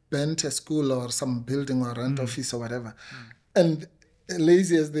had burnt a school or some building or rent office or whatever. And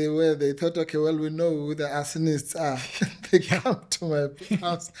lazy as they were, they thought, okay, well, we know who the arsonists are. They come to my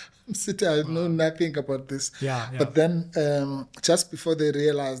house. I'm sitting, I know nothing about this. But then just before they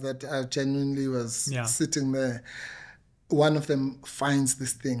realized that I genuinely was sitting there, one of them finds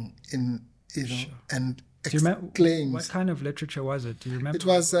this thing in, and exclaims. What kind of literature was it? Do you remember? It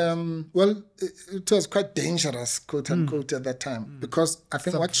was, it was quite dangerous, quote unquote, at that time, because I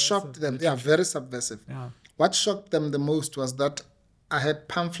think what shocked them, very subversive. What shocked them the most was that I had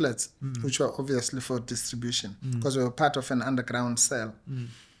pamphlets, which were obviously for distribution, because we were part of an underground cell.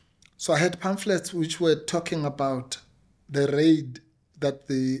 So I had pamphlets which were talking about the raid that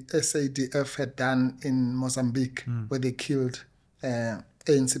the SADF had done in Mozambique, where they killed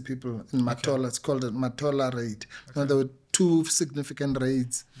ANC people in Matola. It's called the Matola raid. And there were 2 significant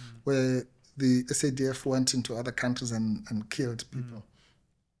raids where the SADF went into other countries and killed people.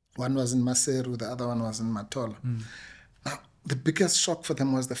 One was in Maseru, the other one was in Matola. Now, the biggest shock for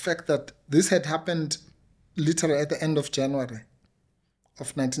them was the fact that this had happened literally at the end of January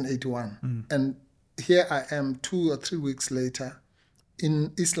of 1981. And here I am 2 or 3 weeks later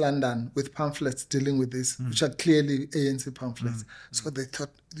in East London with pamphlets dealing with this, which are clearly ANC pamphlets. So they thought,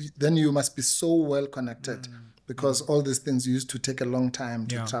 then you must be so well connected, because all these things used to take a long time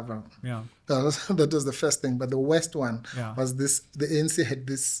to travel. That was the first thing. But the worst one was this, the ANC had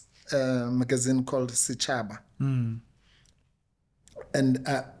this magazine called Sichaba. And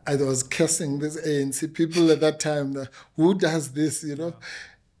I was cursing these ANC people at that time, who does this,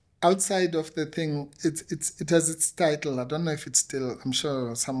 outside of the thing, it has its title. I don't know if it's still, I'm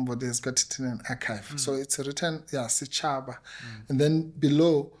sure somebody has got it in an archive. So it's written, Sichaba. And then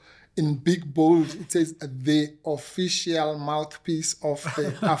below, in big bold, it says the official mouthpiece of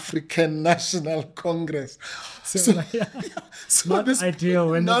the African National Congress. So not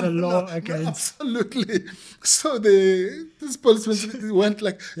ideal when there's a law against. Absolutely. So this policeman went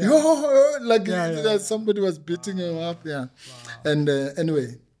like, somebody was beating him up. Yeah. Wow. And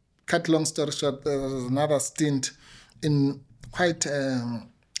anyway, cut long story short, there was another stint in quite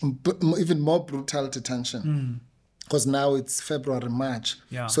even more brutal detention. Because now it's February, March.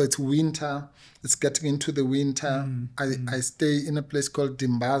 Yeah. So it's winter. It's getting into the winter. I stay in a place called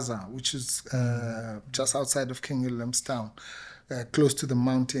Dimbaza, which is just outside of King Williamstown, close to the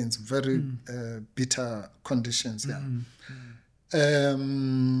mountains. Very bitter conditions. Yeah.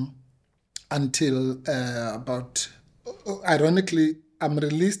 Until about, ironically, I'm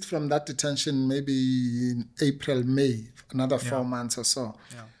released from that detention maybe in April, May, another 4 months or so.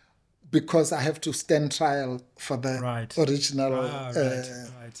 Yeah. Because I have to stand trial for the original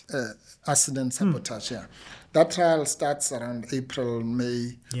accident sabotage. Yeah, that trial starts around April,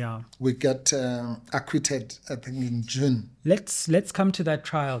 May. Yeah, we get acquitted, I think, in June. Let's come to that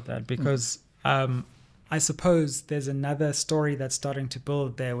trial, Dad, because I suppose there's another story that's starting to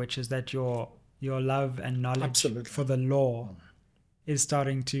build there, which is that your love and knowledge for the law is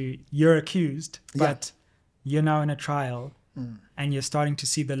starting to. You're accused, but you're now in a trial. And you're starting to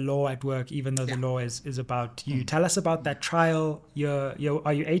see the law at work, even though the law is about you. Tell us about that trial. Are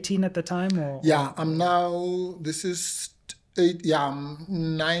you 18 at the time? Yeah, I'm now, this is 8, I'm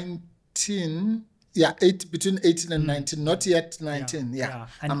 19. Yeah, between 18 and 19, not yet 19. Yeah.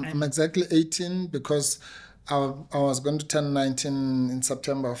 I'm exactly 18 because I was going to turn 19 in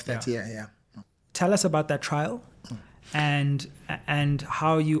September of that year. Yeah. Tell us about that trial and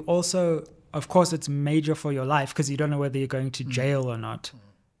how you also... Of course, it's major for your life because you don't know whether you're going to jail or not.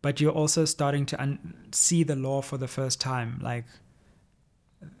 But you're also starting to see the law for the first time. Like,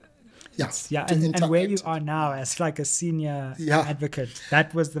 and where you are now as like a senior advocate,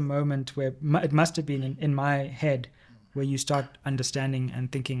 that was the moment where it must have been in my head where you start understanding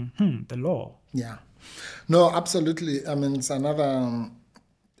and thinking, the law. Yeah. No, absolutely. I mean, it's another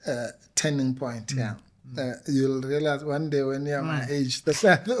turning point, you'll realize one day when you're my age, there's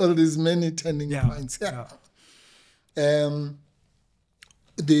all these many turning points. That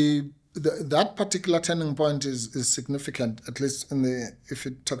particular turning point is significant, at least if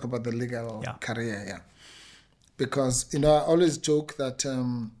you talk about the legal career. Because I always joke that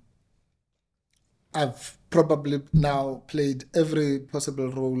I've probably now played every possible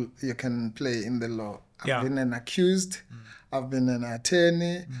role you can play in the law. I've been an accused. I've been an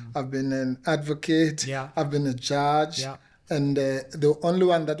attorney, I've been an advocate, I've been a judge, and the only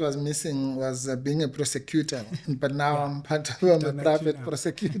one that was missing was being a prosecutor. But now I'm a private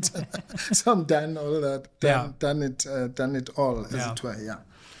prosecutor, so I'm done all that, done it all, as it were.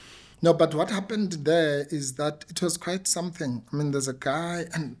 No, but what happened there is that it was quite something. I mean, there's a guy,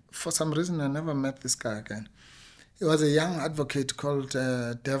 and for some reason I never met this guy again. He was a young advocate called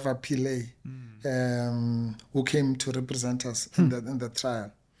Deva Pillay, who came to represent us in the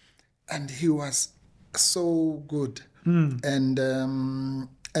trial. And he was so good. And I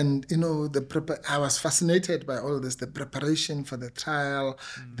was fascinated by all this, the preparation for the trial.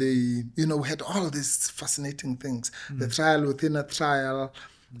 We had all these fascinating things. The trial within a trial.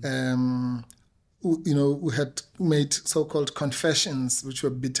 We had made so-called confessions, which were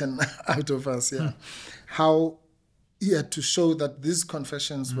beaten out of us. How he had to show that these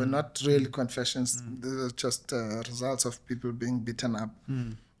confessions were not really confessions. They were just results of people being beaten up.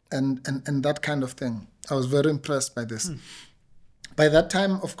 And that kind of thing. I was very impressed by this. By that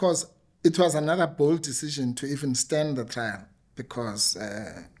time, of course, it was another bold decision to even stand the trial because,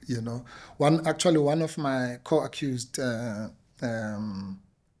 one of my co-accused,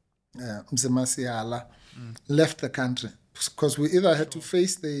 Mzimasiala, left the country because we either had to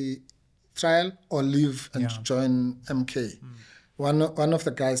face the trial or leave and join MK. One of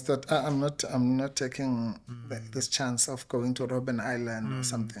the guys thought, I'm not taking this chance of going to Robben Island or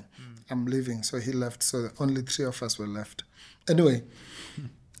something. I'm leaving. So he left. So only 3 of us were left. Anyway,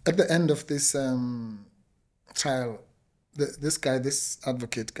 at the end of this trial, this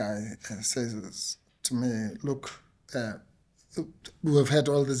advocate guy says to me, look, we've had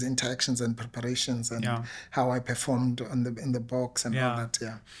all these interactions and preparations and how I performed in the box and all that.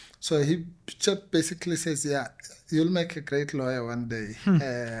 So he just basically says, you'll make a great lawyer one day.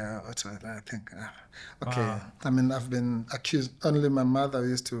 I think, okay. Wow. I mean, I've been accused. Only my mother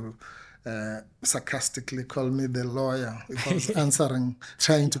used to sarcastically call me the lawyer if I was answering,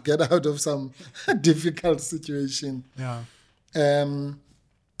 trying to get out of some difficult situation. Yeah.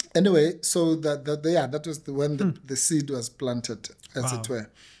 Anyway, so that was when the seed was planted, as it were.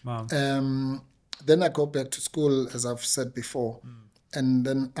 Wow. Then I go back to school, as I've said before. And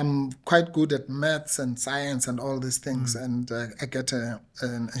then I'm quite good at maths and science and all these things. And I get an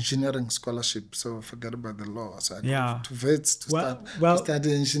engineering scholarship. So forget about the law. So I go to Wits to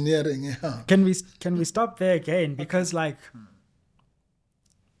study engineering. Yeah. Can we stop there again? Because like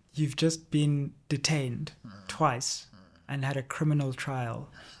you've just been detained twice and had a criminal trial.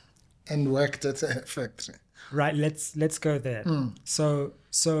 And worked at a factory. Right. Let's go there. So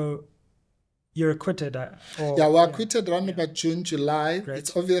you're acquitted. We're acquitted around about June, July. Great.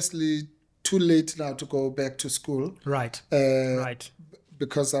 It's obviously too late now to go back to school. Right.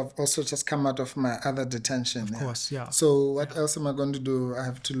 Because I've also just come out of my other detention. Of course, yeah. So what else am I going to do? I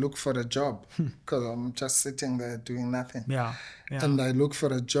have to look for a job because I'm just sitting there doing nothing. Yeah. And I look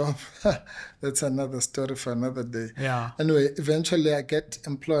for a job. That's another story for another day. Yeah. Anyway, eventually I get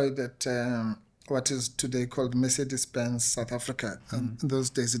employed at what is today called Mercedes-Benz South Africa. In those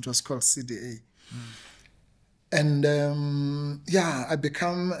days it was called CDA. And I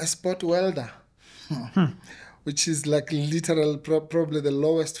become a spot welder, which is like literal, probably the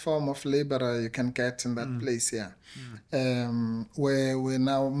lowest form of laborer you can get in that place here, where we're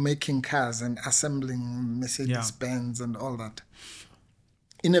now making cars and assembling Mercedes-Benz and all that.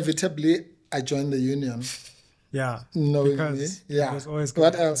 Inevitably, I joined the union. Yeah, knowing me. Yeah.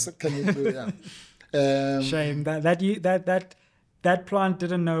 What else can you do? Yeah. Shame that plant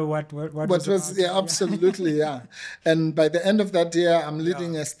didn't know what was absolutely, yeah. And by the end of that year, I'm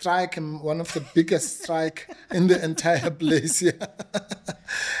leading a strike, one of the biggest strike in the entire place. Yeah.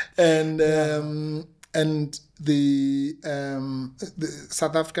 And the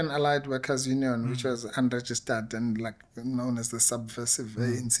South African Allied Workers Union, which was unregistered and like known as the subversive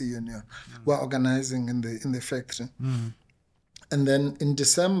ANC union, were organizing in the factory. And then in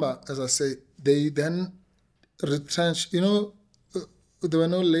December, as I say, they then retrenched. There were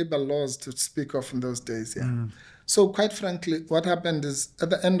no labor laws to speak of in those days. Yeah. So quite frankly, what happened is at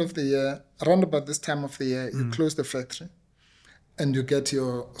the end of the year, around about this time of the year, you close the factory. And you get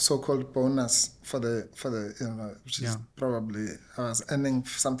your so-called bonus for the which is probably, I was earning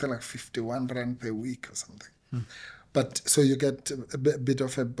something like 51 rand per week or something. But so you get a bit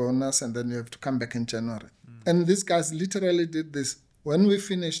of a bonus and then you have to come back in January. And these guys literally did this. When we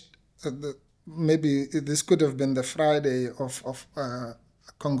finished, maybe this could have been the Friday of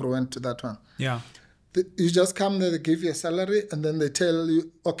congruent to that one. Yeah. You just come there, they give you a salary and then they tell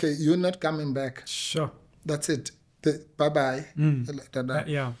you, okay, you're not coming back. Sure. That's it. Bye-bye.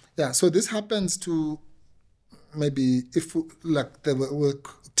 Yeah. So this happens to maybe there were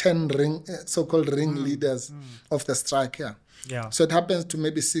 10 so-called ring leaders of the strike here. Yeah. So it happens to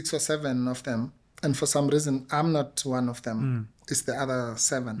maybe 6 or 7 of them. And for some reason, I'm not one of them. It's the other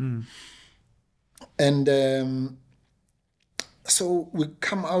 7. And so we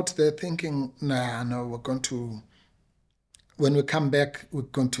come out there thinking, no, we're going to, when we come back, we're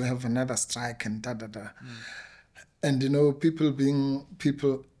going to have another strike and da-da-da. And, people being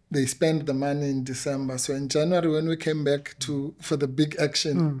people, they spend the money in December. So in January, when we came back for the big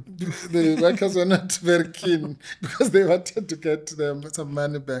action, the workers were not very keen because they wanted to get them some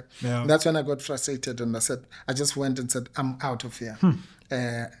money back. Yeah. And that's when I got frustrated and I just went and said, I'm out of here.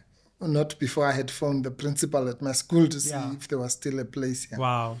 Not before I had phoned the principal at my school to see if there was still a place here.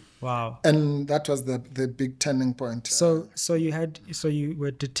 Wow. And that was the big turning point. So you were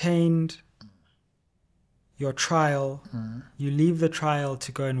detained. Your trial, you leave the trial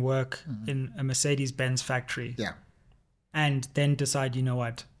to go and work in a Mercedes-Benz factory. Yeah. And then decide, you know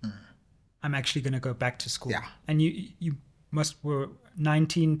what, I'm actually going to go back to school. Yeah. And you were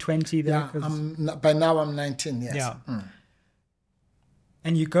 19, 20 there? Yeah, by now I'm 19, yes. Yeah.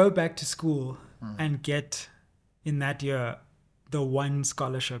 And you go back to school and get, in that year, the one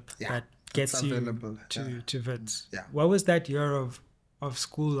scholarship that gets you to Wits. Yeah. What was that year of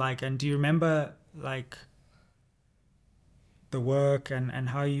school like? And do you remember, like, the work and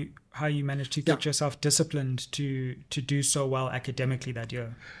how you managed to get yourself disciplined to do so well academically that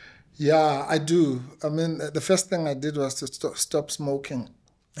year? Yeah, I do. I mean, the first thing I did was to stop smoking.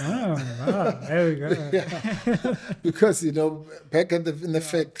 Oh, wow. There we go. Yeah. Because, back in the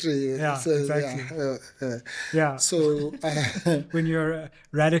factory. Yeah, exactly. Yeah. So when you're a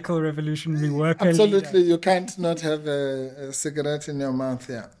radical revolutionary worker. Absolutely. Leader. You can't not have a cigarette in your mouth,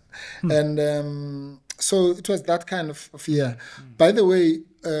 yeah. And so it was that kind of year. By the way,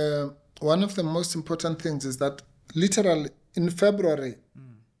 one of the most important things is that literally in February,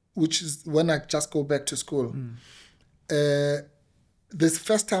 which is when I just go back to school. This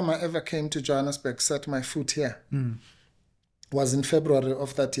first time I ever came to Johannesburg, set my foot here, was in February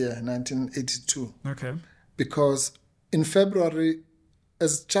of that year, 1982. Okay. Because in February,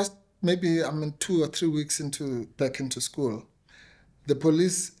 as just maybe 2 or 3 weeks back into school, the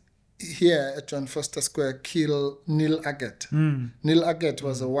police here at John Foster Square killed Neil Aggett. Neil Aggett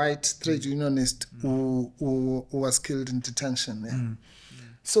was a white trade unionist who was killed in detention. Yeah.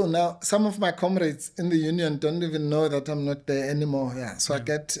 So now some of my comrades in the union don't even know that I'm not there anymore. Yeah. So I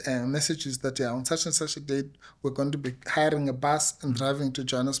get messages that on such and such a date, we're going to be hiring a bus and driving to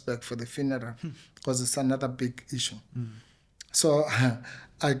Johannesburg for the funeral, because it's another big issue. So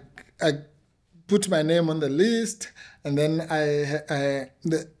I put my name on the list, and then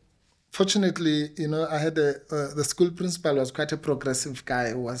fortunately, I had the school principal was quite a progressive guy.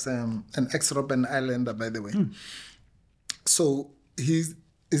 Who was an ex-Robben Islander, by the way. So he's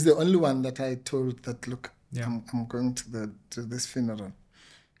the only one that I told that, look, I'm going to this funeral.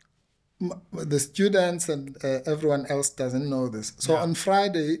 The students and everyone else doesn't know this. So on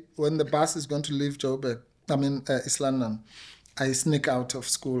Friday, when the bus is going to leave Joburg, East London, I sneak out of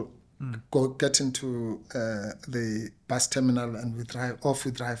school, get into the bus terminal, and we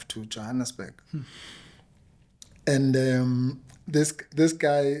drive to Johannesburg. And this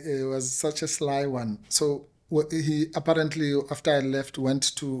guy was such a sly one. So he apparently, after I left,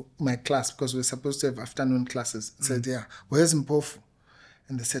 went to my class, because we were supposed to have afternoon classes. Said, where's Mpofu?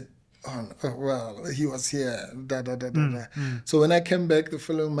 And they said, well, he was here, So when I came back the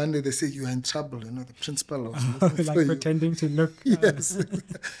following Monday, they said, you're in trouble, the principal was looking for you. Pretending to look. Yes.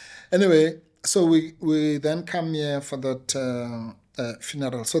 Anyway, so we then come here for that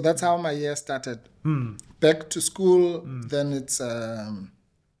funeral. So that's how my year started. Back to school, then it's...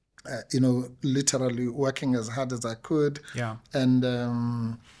 literally working as hard as I could,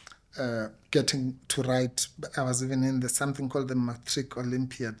 and getting to write. I was even in something called the Matric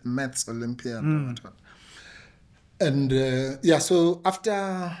Olympiad, Maths Olympiad, and so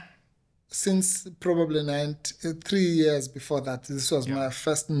since probably 3 years before that, this was my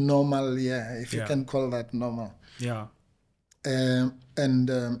first normal year, if you can call that normal. Yeah. And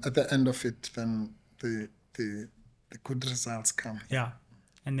at the end of it, then the good results come. Yeah.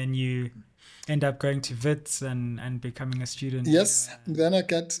 And then you end up going to WITS and becoming a student. Yes. Then I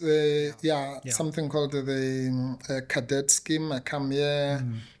get something called the cadet scheme. I come here.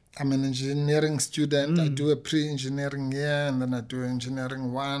 I'm an engineering student. I do a pre-engineering year, and then I do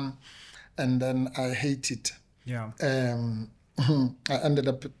engineering 1, and then I hate it. Yeah. I ended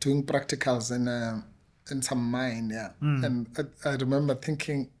up doing practicals in some mine. Yeah. And I remember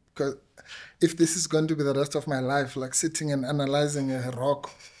thinking, because if this is going to be the rest of my life, like sitting and analyzing a rock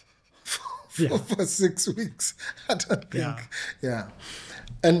for 6 weeks, I don't think. Yeah.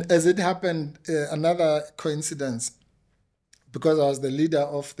 And as it happened, another coincidence, because I was the leader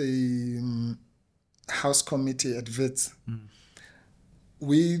of the house committee at WITS,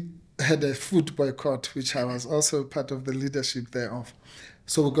 we had a food boycott, which I was also part of the leadership thereof.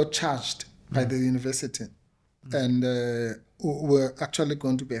 So we got charged by the university. And we're actually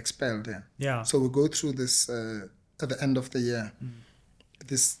going to be expelled. Yeah. So we go through this at the end of the year,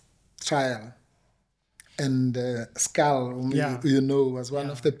 this trial. And Skal, whom was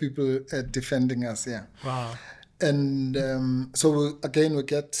one of the people defending us. Yeah. Wow. And so we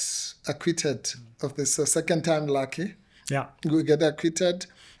get acquitted of this. So second time lucky. Yeah. We get acquitted.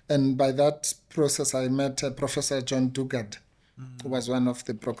 And by that process, I met Professor John Dugard, who was one of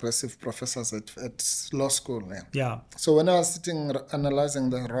the progressive professors at law school. Yeah. So when I was sitting analyzing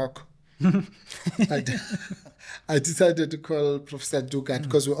the rock, I decided to call Professor Dugard,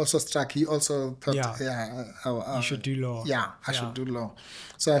 because we also struck. He also thought, you should do law. Yeah, I should do law.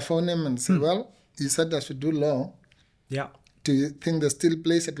 So I phoned him and said, well, you said I should do law. Yeah. Do you think there's still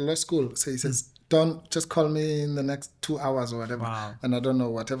place at law school? So he says, don't, just call me in the next 2 hours or whatever. Wow. And I don't know,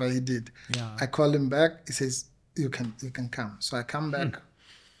 whatever he did. Yeah. I call him back. He says, you can come. So I come back.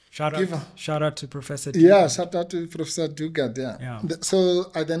 Shout out to Professor Dugard. Yeah, shout out to Professor Dugard. Yeah.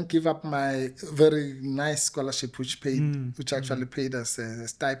 So I then give up my very nice scholarship, which actually paid us a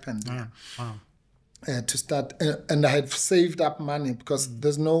stipend. Wow. To start, and I had saved up money, because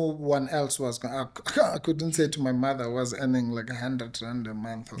there's no one else was going. I couldn't say to my mother, I was earning like 100 rand a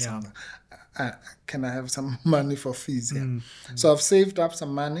month or something. Can I have some money for fees? So I've saved up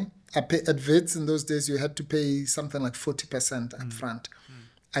some money. I pay at WITS in those days. You had to pay something like 40% up front.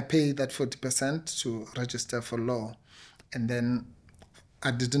 I paid that 40% to register for law, and then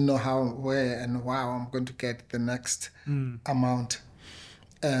I didn't know where and how I'm going to get the next amount,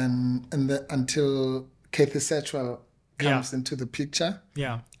 and until Kathy Setchwell comes into the picture.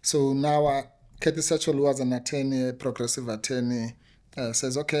 Yeah. So now Kathy Satchel, who was an attorney, a progressive attorney,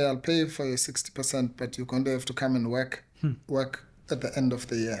 says, okay, I'll pay for your 60%, but you're going to have to come and work at the end of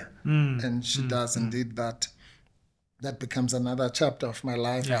the year. And she does indeed that. That becomes another chapter of my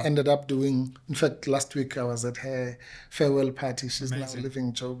life. Yeah. I ended up doing, in fact, last week I was at her farewell party. She's Amazing. now living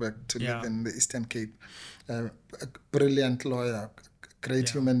in Joburg to live in the Eastern Cape. A brilliant lawyer, great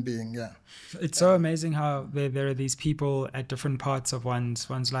human being, It's so amazing how there are these people at different parts of one's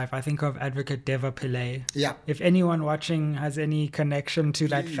life. I think of Advocate Deva Pillay. Yeah. If anyone watching has any connection to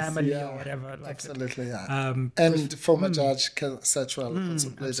that family or whatever. Absolutely, and former Judge Satchwell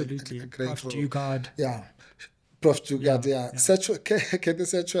also played a great Prof. role. Dugard. Yeah. Prof. Dugard, Kathy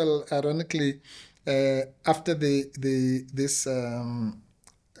Satchwell, ironically, after this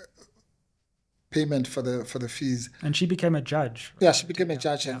payment for the fees. And she became a judge. Yeah, she became a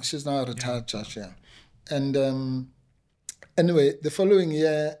judge, and she's now a retired judge, And anyway, the following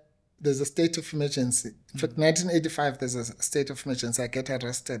year, there's a state of emergency. In fact, 1985, there's a state of emergency. I get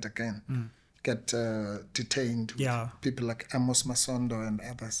arrested again, get detained. Yeah. With people like Amos Masondo and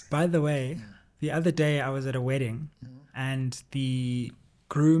others. By the way, the other day I was at a wedding, and the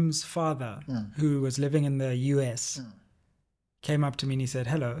groom's father, who was living in the US, came up to me and he said,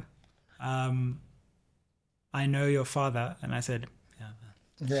 hello. I know your father. And I said,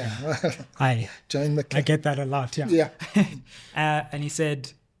 hi. Join the club. I get that a lot. Yeah. And he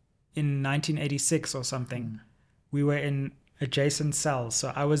said, in 1986 or something, we were in adjacent cells.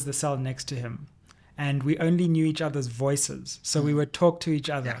 So I was the cell next to him, and we only knew each other's voices. So we would talk to each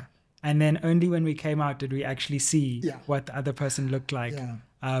other. Yeah. And then only when we came out did we actually see what the other person looked like. Yeah.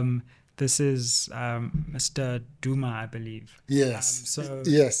 This is Mr. Duma, I believe. Yes.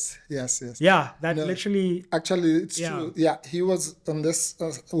 Yes. Yeah, that literally... Actually, it's true. Yeah, he was on this...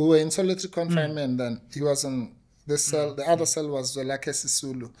 we were in solitary confinement then. He was on this cell. The other cell was Zwelakhe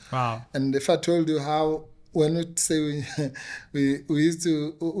Sisulu. Wow. And if I told you how... When we say we used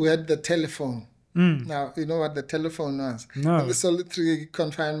to... We had the telephone. Now, you know what the telephone was? No. In the solitary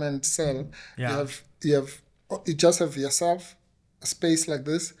confinement cell, you just have yourself, a space like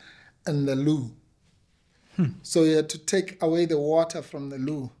this, and the loo. So you had to take away the water from the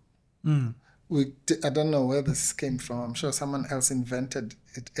loo. I don't know where this came from. I'm sure someone else invented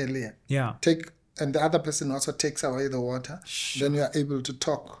it earlier. Yeah. And the other person also takes away the water. Sure. Then you are able to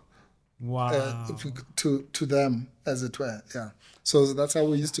talk. Wow. To them, as it were. Yeah. So that's how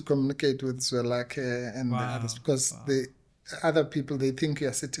we used to communicate with Zwelakhe and the others, because the other people, they think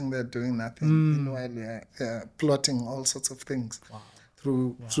you're sitting there doing nothing, meanwhile you're plotting all sorts of things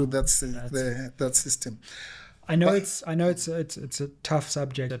through that system. I know it's a tough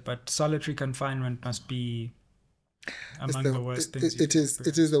subject, but solitary confinement must be among the worst things. It is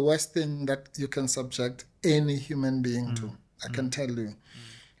the worst thing that you can subject any human being to. I can tell you.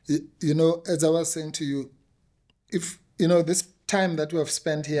 You know, as I was saying to you, if you know this time that we have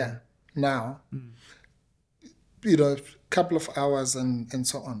spent here now, you know, a couple of hours and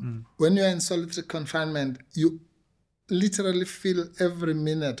so on. When you're in solitary confinement, you literally feel every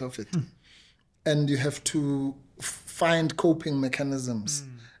minute of it. And you have to find coping mechanisms.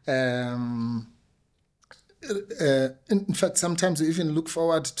 In fact, sometimes you even look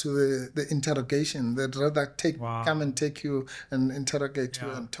forward to the interrogation. They'd rather come and take you and interrogate you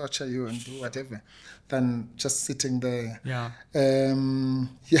and torture you and do whatever than just sitting there.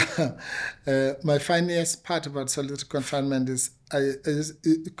 My funniest part about solitary confinement is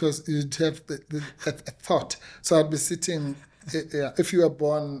because you'd have a thought. So I'd be sitting. If you were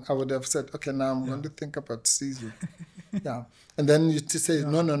born, I would have said, okay, now I'm going to think about Caesar. And then you to say,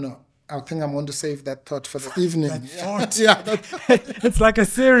 no. I think I'm going to save that thought for the evening. Thought. It's like a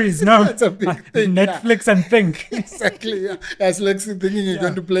series, no? It's a big thing. Netflix and think. Exactly, It's like thinking you're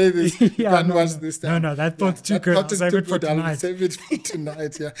going to play this. You can't watch this time. No, that thought's too good. I'll save it for tonight. I'll save it for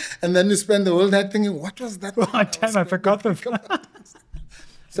tonight, And then you spend the whole night thinking, what was that? Oh, damn, I forgot the...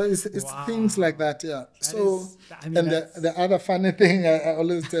 So it's things like that, The other funny thing I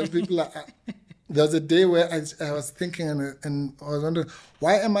always tell people, there was a day where I was thinking and I was wondering,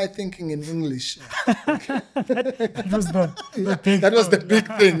 why am I thinking in English? that was the big That was the big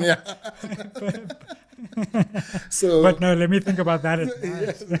thing, So, but no, let me think about that.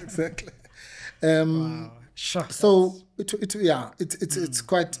 Yes, exactly. Shucks. So it's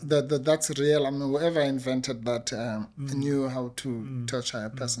quite that's real. I mean, whoever invented that knew how to torture a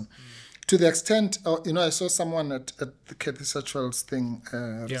person. To the extent, I saw someone at the Kathy Satchwell's thing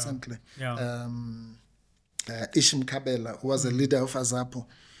recently. Ishim Kabela, who was a leader of Azapo.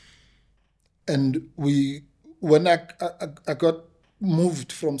 And when I got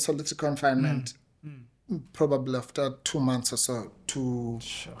moved from solitary confinement, probably after 2 months or so, to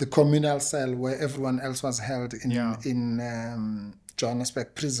the communal cell where everyone else was held in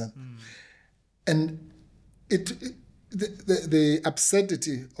Johannesburg prison. And the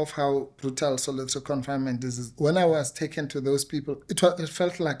absurdity of how brutal solitary confinement is when I was taken to those people, it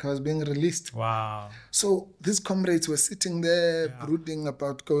felt like I was being released. Wow. So these comrades were sitting there brooding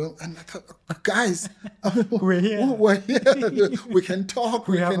about going, and I thought, guys, We're here. We're here. We can talk,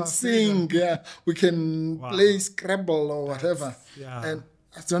 we can sing, we can play Scrabble or whatever. And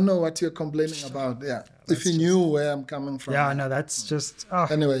I don't know what you're complaining about. If you knew where I'm coming from. No, that's just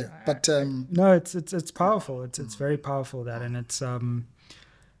anyway. But no, it's powerful. It's very powerful, that, and it's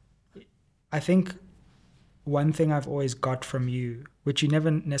I think one thing I've always got from you, which you never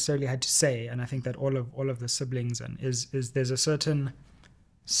necessarily had to say, and I think that all of the siblings, and is there's a certain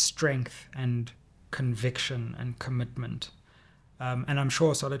strength and conviction and commitment, and I'm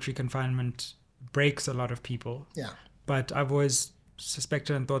sure solitary confinement breaks a lot of people. But I've always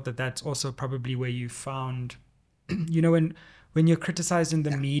suspected and thought that that's also probably where you found, when you're criticized in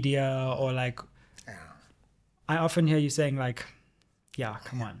the media, or like, I often hear you saying like,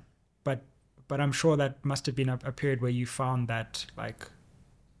 come on, but I'm sure that must have been a period where you found that, like,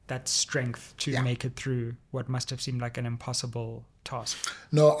 that strength to make it through what must have seemed like an impossible task.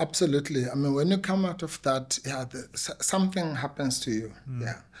 No, absolutely. I mean, when you come out of that, something happens to you.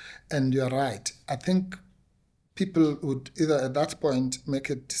 And you're right. I think people would either at that point make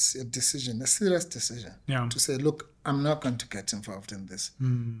a decision, a serious decision, to say, look, I'm not going to get involved in this.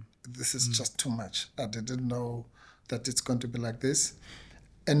 This is just too much. I didn't know that it's going to be like this.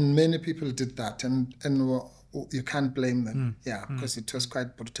 And many people did that, and you can't blame them, because it was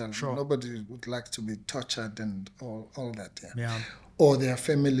quite brutal. Sure. Nobody would like to be tortured and all that, Or their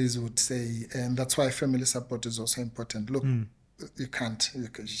families would say, and that's why family support is also important. Look, you can't, you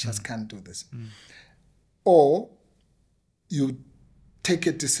just can't do this. Or you take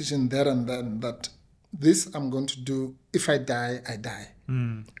a decision there and then that this I'm going to do. If I die, I die.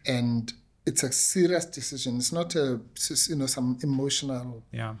 And it's a serious decision. It's not some emotional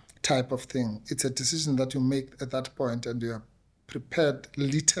type of thing. It's a decision that you make at that point, and you are prepared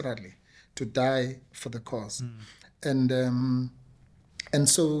literally to die for the cause. And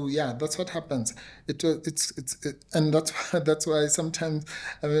so that's what happens. And that's why sometimes,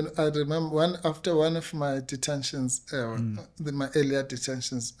 I mean, I remember after one of my detentions, my earlier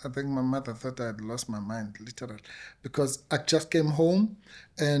detentions, I think my mother thought I had lost my mind, literally, because I just came home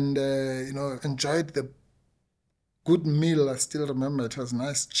and enjoyed the good meal. I still remember it was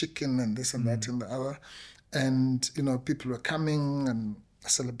nice chicken and this and that and the other, and people were coming and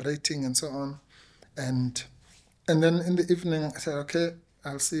celebrating and so on, and then in the evening, I said, okay,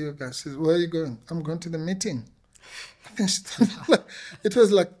 I'll see you guys. She said, where are you going? I'm going to the meeting. I think it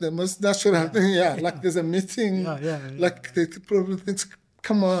was like the most natural thing. Like there's a meeting. They probably think,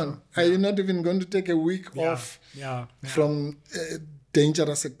 come on, are you not even going to take a week off from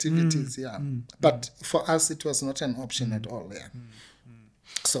dangerous activities? But for us, it was not an option at all.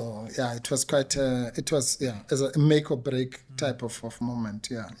 So it was quite as a make or break type of moment.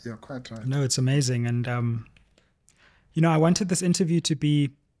 You're quite right. No, it's amazing. And I wanted this interview to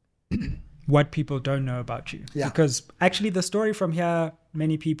be what people don't know about you, because actually the story from here,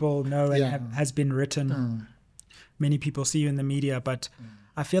 many people know and has been written. Many people see you in the media, but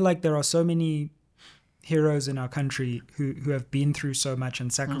I feel like there are so many heroes in our country who have been through so much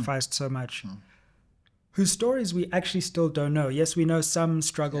and sacrificed so much, whose stories we actually still don't know. Yes, we know some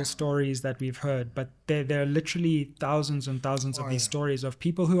struggle stories that we've heard, but there are literally thousands and thousands of these stories of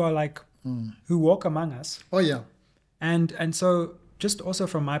people who are like, who walk among us. And so just also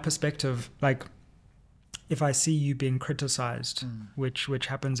from my perspective, like, if I see you being criticized, which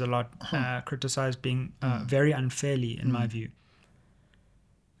happens a lot, criticized being very unfairly in my view,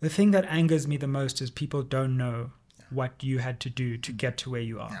 the thing that angers me the most is people don't know what you had to do to get to where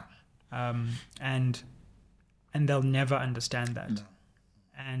you are. And they'll never understand that.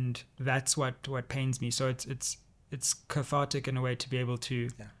 And that's what pains me. So it's cathartic in a way to be able to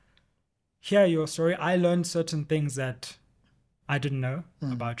hear your story. I learned certain things that I didn't know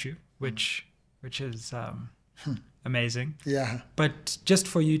about you, which is amazing. But just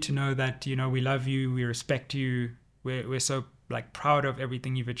for you to know that, we love you, we respect you, we're so like proud of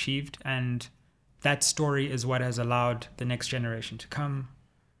everything you've achieved, and that story is what has allowed the next generation to come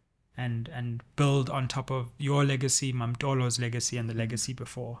and build on top of your legacy, Mamtolo's legacy, and the legacy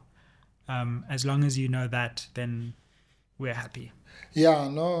before. As long as you know that, then we're happy.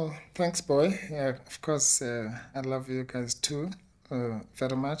 No, thanks, boy. Of course, I love you guys too,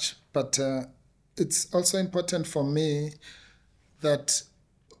 very much. But it's also important for me that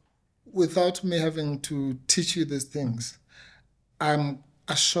without me having to teach you these things, I'm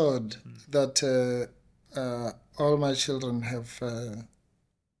assured that all my children have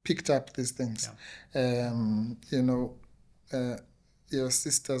picked up these things. You know, your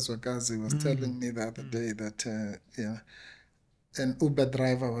sister Zwagazi was telling me the other day that an Uber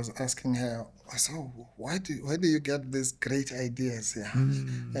driver was asking her, "So why do you get these great ideas?" Yeah,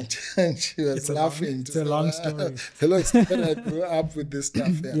 and she was laughing. It's a long story. Hello, it's when I grew up with this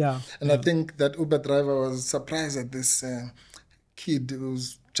stuff. Yeah, Yeah. I think that Uber driver was surprised at this kid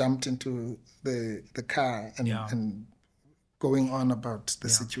who's jumped into the car and going on about the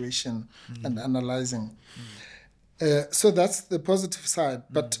situation and analyzing. So that's the positive side.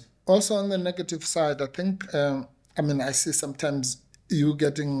 But also on the negative side, I think, I see sometimes you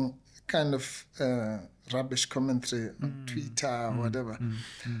getting kind of rubbish commentary on Twitter or whatever.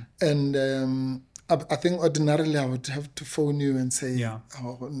 And I think ordinarily I would have to phone you and say,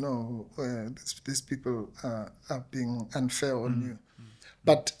 oh, no, these people are being unfair on you.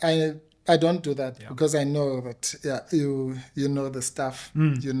 But I don't do that because I know that you know the stuff,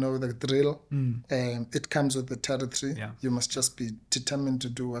 you know the drill. It comes with the territory. You must just be determined to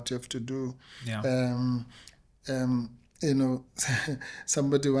do what you have to do. You know,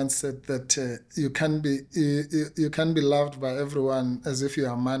 somebody once said that you can be loved by everyone as if you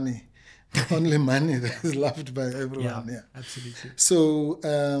are money. Only money that is loved by everyone. Yeah, absolutely. So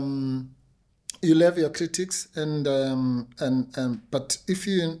you'll have your critics, and but if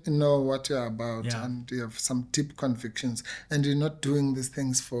you know what you're about and you have some deep convictions, and you're not doing these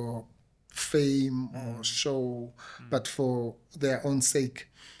things for fame or show, but for their own sake,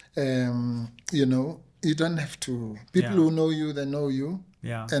 you know, you don't have to. People who know you, they know you.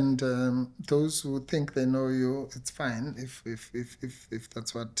 And those who think they know you, it's fine if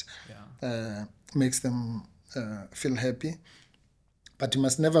that's what makes them feel happy. But you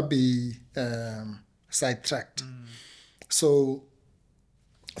must never be sidetracked. So,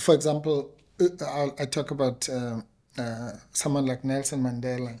 for example, I talk about someone like Nelson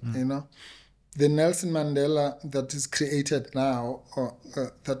Mandela, you know. The Nelson Mandela that is created now, or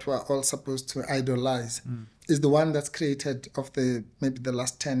that we're all supposed to idolize, is the one that's created of maybe the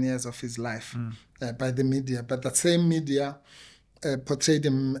last 10 years of his life by the media. But that same media portrayed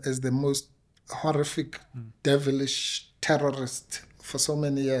him as the most horrific, devilish terrorist for so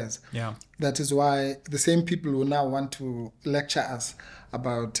many years. That is why the same people who now want to lecture us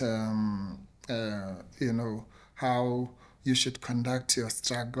about, you know, how you should conduct your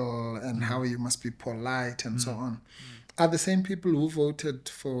struggle and how you must be polite and so on, are the same people who voted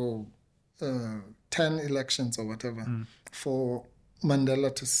for 10 elections or whatever for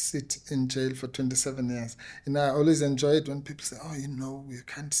Mandela to sit in jail for 27 years. And I always enjoy it when people say, oh, you know, you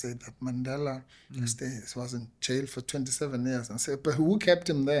can't say that Mandela was in jail for 27 years. And I say, but who kept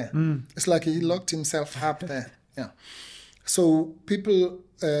him there? It's like he locked himself up there. So people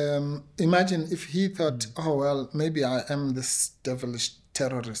imagine if he thought, oh, well, maybe I am this devilish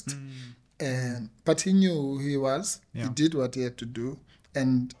terrorist. But he knew who he was. He did what he had to do.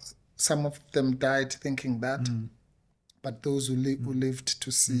 And some of them died thinking that. But those who lived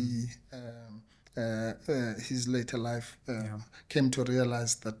to see his later life came to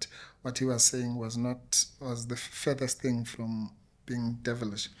realize that what he was saying was the furthest thing from being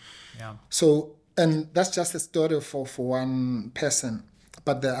devilish. So, and that's just a story for one person.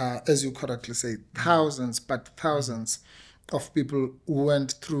 But there are, as you correctly say, thousands of people who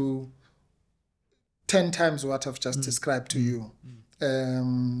went through 10 times what I've just described to you,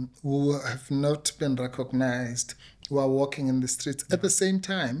 who have not been recognized, who are walking in the streets. At the same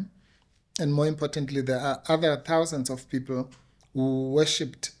time, and more importantly, there are other thousands of people who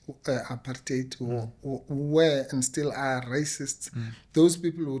worshipped apartheid, who were and still are racists. Those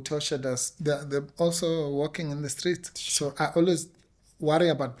people who tortured us, they're also walking in the streets. So I always worry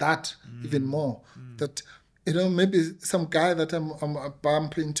about that even more. That, you know, maybe some guy that I'm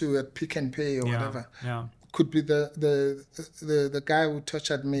bump into at Pick and Pay or whatever could be the guy who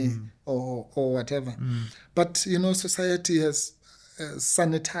tortured me or whatever. But, you know, society has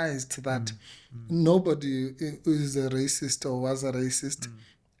sanitized that. Nobody is a racist or was a racist.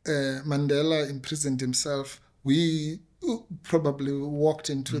 Mandela imprisoned himself. We probably walked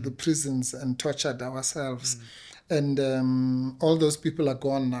into the prisons and tortured ourselves. And all those people are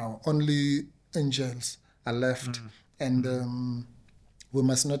gone now. Only angels are left. And we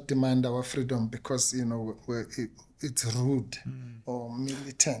must not demand our freedom because, you know, it's rude or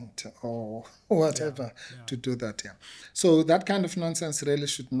militant or whatever to do that. So that kind of nonsense really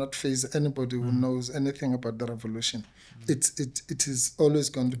should not faze anybody who knows anything about the revolution. It is always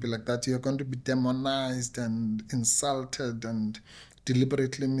going to be like that. You're going to be demonized and insulted and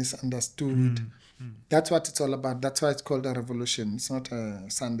deliberately misunderstood. That's what it's all about. That's why it's called a revolution. It's not a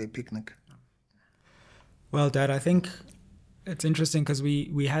Sunday picnic. Well, Dad, I think it's interesting because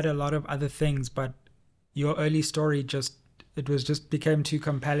we had a lot of other things, but your early story became too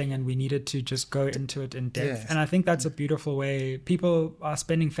compelling, and we needed to just go into it in depth. Yes. And I think that's a beautiful way. People are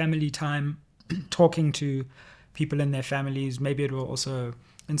spending family time talking to people in their families. Maybe it will also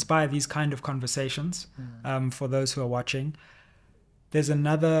inspire these kind of conversations for those who are watching. There's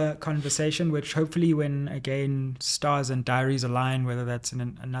another conversation which hopefully when again stars and diaries align, whether that's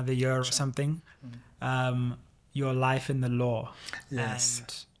in another year or something, your life in the law. Yes.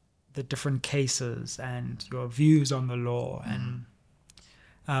 And the different cases and your views on the law. And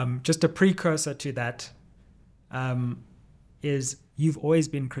just a precursor to that is you've always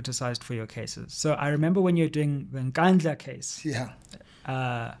been criticized for your cases. So I remember when you're doing the Nkandla case,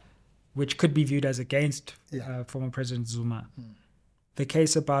 which could be viewed as against former President Zuma, the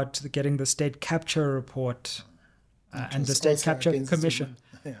case about getting the state capture report and the state capture commission.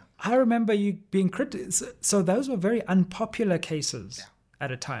 I remember you being criticized. So those were very unpopular cases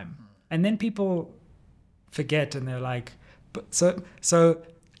at a time. And then people forget and they're like, so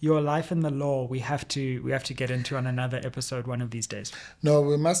your life in the law, we have to get into on another episode one of these days. No,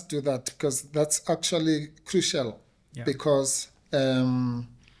 we must do that because that's actually crucial. Because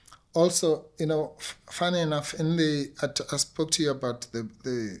also, funny enough, I spoke to you about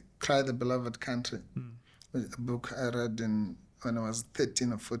the Cry the Beloved Country, a book I read when I was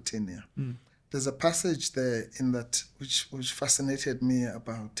 13 or 14. There's a passage there in that which fascinated me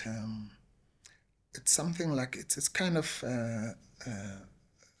about. It's something like it's kind of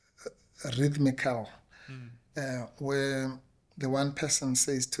rhythmical, where the one person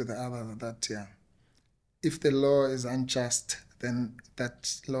says to the other that if the law is unjust, then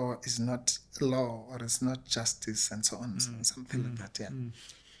that law is not law or it's not justice, and so on, something like that.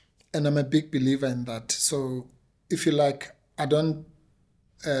 And I'm a big believer in that. So if you like, I don't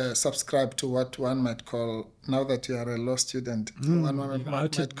subscribe to what one might call, now that you are a law student, one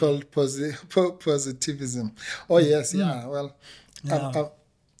might call positivism. Oh yes,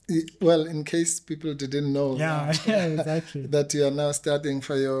 well, in case people didn't know exactly. that you are now studying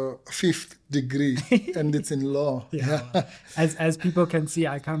for your 5th degree and it's in law. As people can see,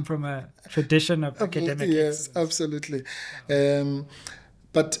 I come from a tradition of academic excellence. Absolutely.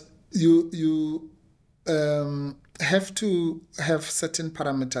 But you have to have certain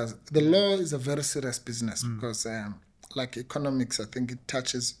parameters. The law is a very serious business because like economics, I think it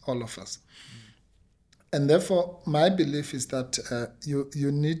touches all of us. And therefore, my belief is that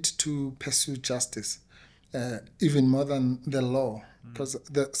you need to pursue justice even more than the law, because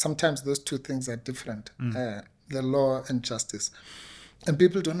sometimes those two things are different, the law and justice. And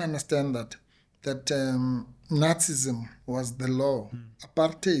people don't understand that Nazism was the law,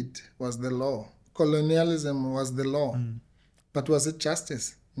 Apartheid was the law, colonialism was the law, but was it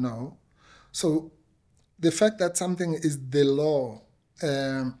justice? No. So the fact that something is the law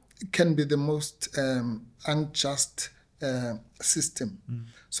can be the most unjust system.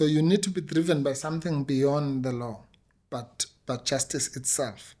 So you need to be driven by something beyond the law, but justice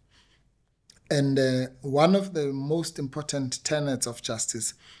itself. And one of the most important tenets of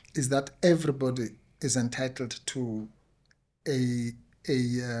justice is that everybody is entitled to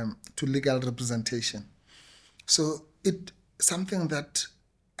to legal representation. So it's something that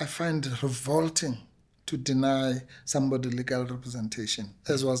I find revolting to deny somebody legal representation,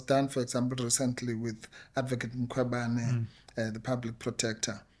 as was done, for example, recently with Advocate Mqwebane, the public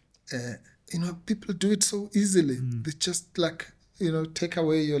protector. People do it so easily. They just take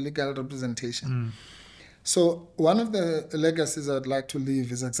away your legal representation. So one of the legacies I'd like to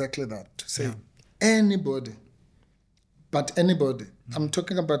leave is exactly that, to say anybody, but anybody. I'm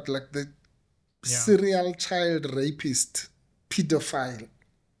talking about like the serial child rapist, pedophile,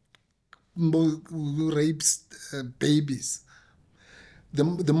 who rapes babies,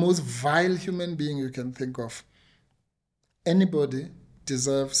 the most vile human being you can think of. Anybody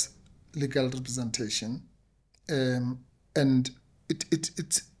deserves legal representation, and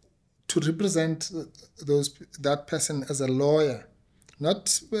it's to represent that person as a lawyer,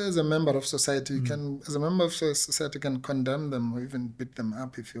 not as a member of society. You can, as a member of society, you can condemn them or even beat them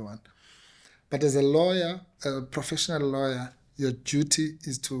up if you want. But as a lawyer, a professional lawyer, your duty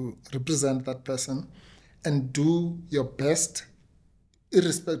is to represent that person and do your best, do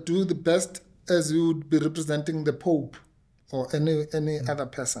the best as you would be representing the Pope or any other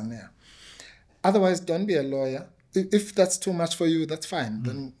person. Otherwise, don't be a lawyer. If that's too much for you, that's fine.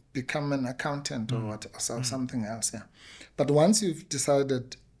 Then become an accountant or something else. But once you've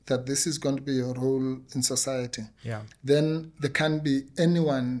decided that this is going to be your role in society, Yeah. then there can't be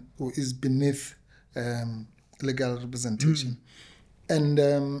anyone who is beneath legal representation.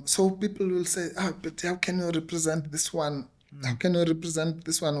 And so people will say, but how can you represent this one? How can you represent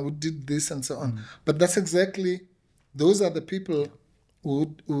this one who did this and so on? But that's exactly, those are the people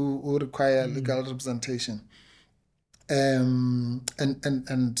who require legal representation. And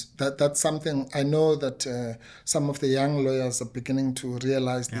that's something I know that some of the young lawyers are beginning to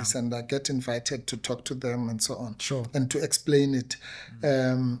realize this, and I get invited to talk to them and so on, Sure. and to explain it.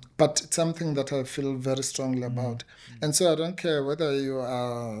 But it's something that I feel very strongly about. And so I don't care whether you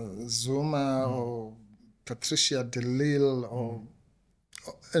are Zuma or Patricia DeLille or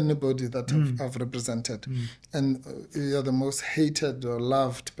anybody that I've represented, and you're the most hated or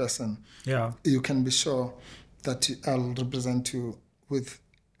loved person, you can be sure that I'll represent you with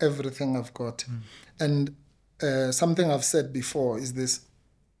everything I've got. And something I've said before is this.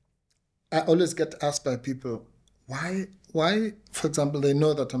 I always get asked by people, why, for example, they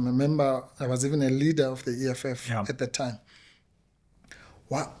know that I'm a member, I was even a leader of the EFF at the time.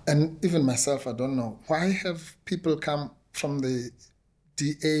 Why, and even myself, I don't know, why have people come from the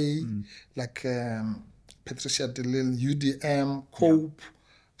DA, like Patricia DeLille, UDM, COPE,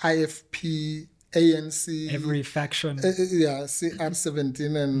 IFP, ANC, every faction,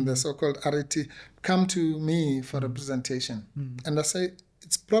 CR17 and the so-called RET, come to me for representation. And I say,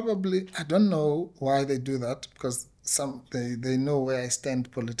 it's probably, I don't know why they do that, because they know where I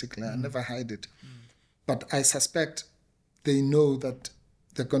stand politically. I never hide it. But I suspect they know that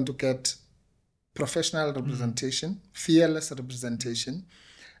they're going to get professional representation, fearless representation.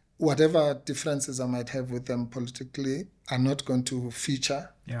 Whatever differences I might have with them politically are not going to feature,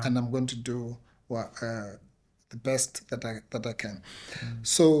 and I'm going to do the best that I can.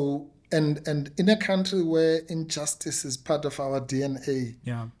 So, and in a country where injustice is part of our DNA,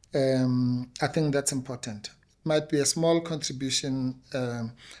 I think that's important. Might be a small contribution,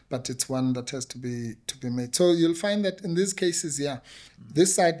 but it's one that has to be made. So you'll find that in these cases,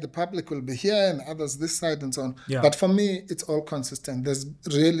 this side the public will be here, and others this side, and so on. But for me, it's all consistent. There's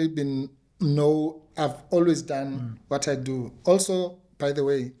really been I've always done what I do. Also, by the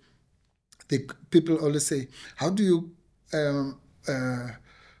way, people always say, how do you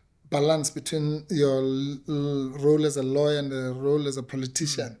balance between your role as a lawyer and the role as a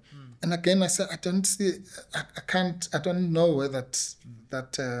politician? And again, I said, I don't know where that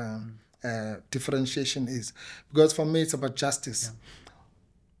differentiation is, because for me it's about justice.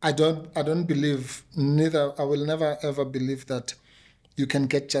 I don't believe, I will never ever believe that you can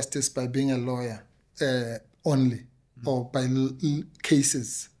get justice by being a lawyer only, or by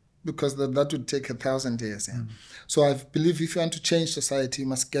cases, because that would take 1,000 years. So I believe if you want to change society, you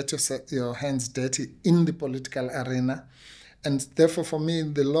must get your hands dirty in the political arena. And therefore, for me,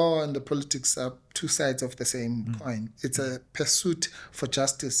 the law and the politics are two sides of the same coin. It's a pursuit for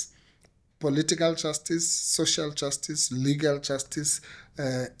justice, political justice, social justice, legal justice,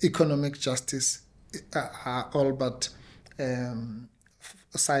 economic justice, are all but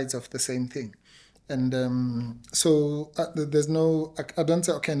sides of the same thing. And so there's no, I don't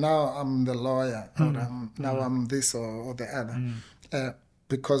say, okay, now I'm the lawyer, or now I'm this or the other,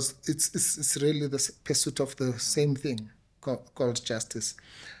 because it's really the pursuit of the same thing called justice,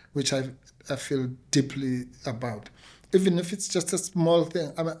 which I feel deeply about. Even if it's just a small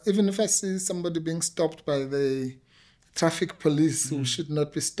thing, even if I see somebody being stopped by the traffic police who should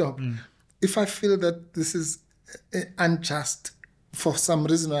not be stopped, if I feel that this is unjust for some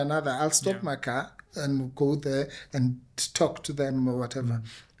reason or another, I'll stop my car and go there and talk to them or whatever,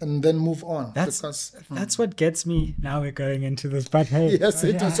 and then move on. That's what gets me. Now we're going into this, but hey, yes,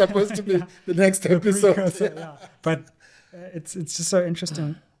 it was supposed to be the next episode. But it's just so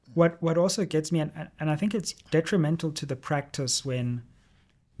interesting. What also gets me, and I think it's detrimental to the practice when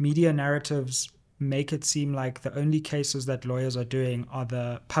media narratives make it seem like the only cases that lawyers are doing are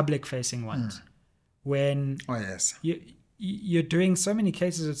the public-facing ones. When you're doing so many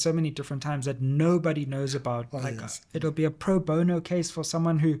cases at so many different times that nobody knows about. It'll be a pro bono case for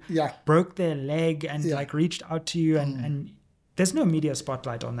someone who broke their leg and reached out to you, and there's no media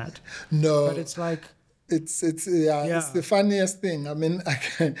spotlight on that. No, but it's like. It's the funniest thing. I mean,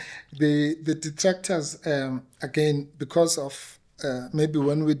 the detractors, again, because of maybe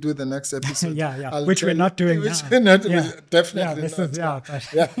when we do the next episode, which we're not doing which now. We're not, definitely not.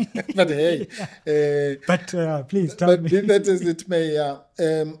 But hey, please tell me. But that is it may.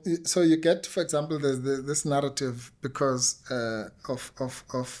 So you get, for example, there's this narrative because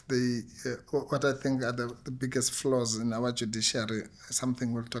of the what I think are the biggest flaws in our judiciary.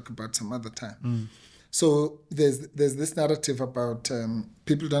 Something we'll talk about some other time. So there's this narrative about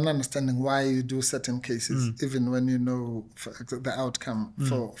people don't understanding why you do certain cases, even when you know the outcome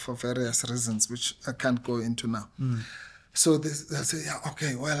for various reasons, which I can't go into now. So they'll say, yeah,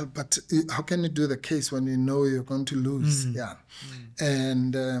 okay, well, but how can you do the case when you know you're going to lose? Yeah.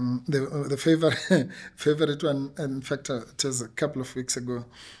 And the favorite one, in fact, it was a couple of weeks ago.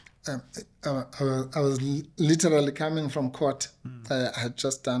 I was literally coming from court. I had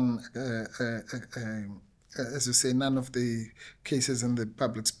just done, as you say, none of the cases in the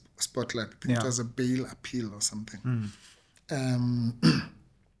public spotlight. I think it was a bail appeal or something.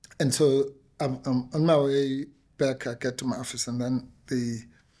 And so I'm on my way back. I get to my office, and then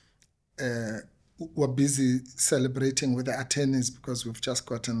we're busy celebrating with the attorneys because we've just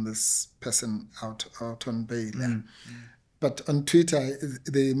gotten this person out on bail. But on Twitter,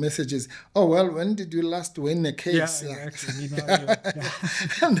 the message is, oh, well, when did you last win a case? Yeah, exactly.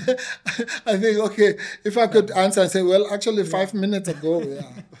 And I think, okay, if I could answer and say, well, actually 5 minutes ago,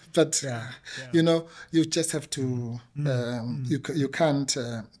 But, you know, you just have to, you can't,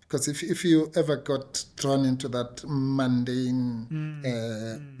 because if you ever got thrown into that mundane,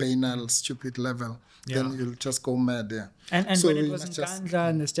 banal, stupid level, then you'll just go mad, And so when it was in Gandla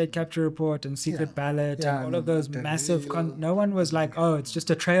and the state capture report and secret ballot and all of those massive, no one was like, oh, it's just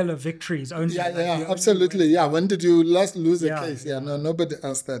a trail of victories. Only Absolutely. Yeah. When did you last lose a case? No, nobody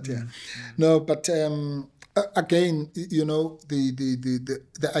asked that. No, but again, you know,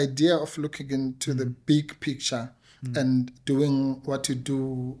 the idea of looking into the big picture and doing what you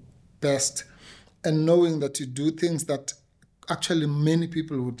do best and knowing that you do things that actually many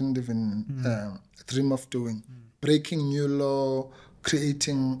people wouldn't even dream of doing. Breaking new law,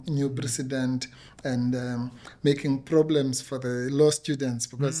 creating new precedent, and making problems for the law students,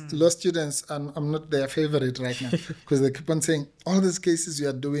 because law students, I'm not their favorite right now, because they keep on saying, all these cases you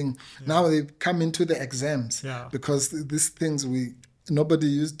are doing, now they come into the exams, because these things nobody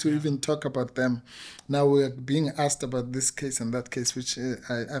used to even talk about them. Now we're being asked about this case and that case, which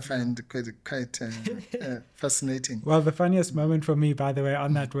I find quite fascinating. Well, the funniest moment for me, by the way,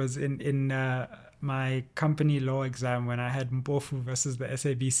 on that was in my company law exam when I had Mpofu versus the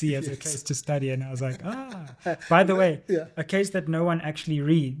SABC as a case to study, and I was like, by the way, a case that no one actually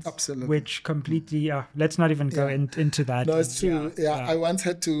reads. Absolutely. Which completely, let's not even go into that. No, it's true. I once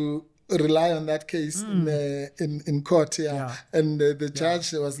had to rely on that case in court, and the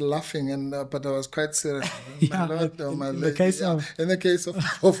judge was laughing, but I was quite serious. In the case of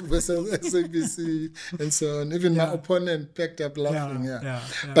versus SABC and so on, even my opponent picked up laughing.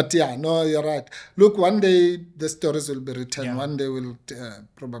 But no, you're right. Look, one day the stories will be written. One day we'll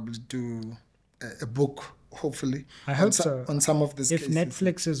probably do a book, hopefully. I hope so. On some of these cases. If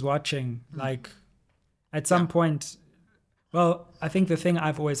Netflix is watching, like at some point. Well, I think the thing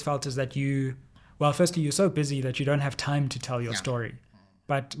I've always felt is that firstly, you're so busy that you don't have time to tell your story.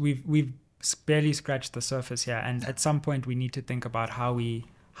 But we've barely scratched the surface here, and at some point we need to think about how we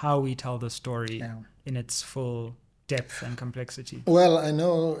tell the story in its full depth and complexity. Well, I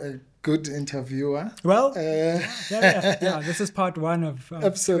know a good interviewer. Well, this is part one of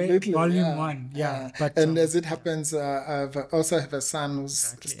absolutely volume one. But as it happens, I also have a son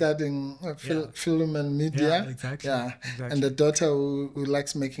who's studying film and media. Exactly. And a daughter who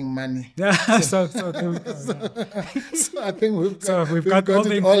likes making money. So I think we've got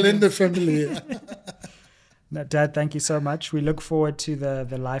it all in the family. Dad, thank you so much. We look forward to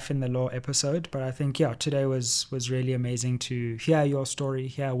the Life in the Law episode. But I think, today was really amazing to hear your story,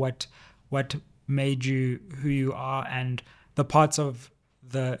 hear what made you who you are, and the parts of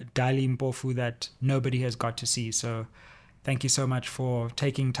the Dali Mpofu that nobody has got to see. So thank you so much for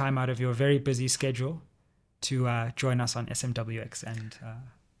taking time out of your very busy schedule to join us on SMWX. And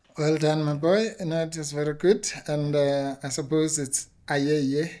well done, my boy. It is very good. And I suppose it's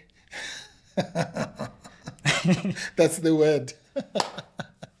aye. That's the word.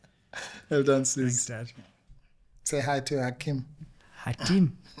 Well done, sis. Thanks, Dad. Say hi to Hakim.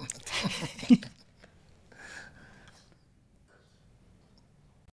 Hakim.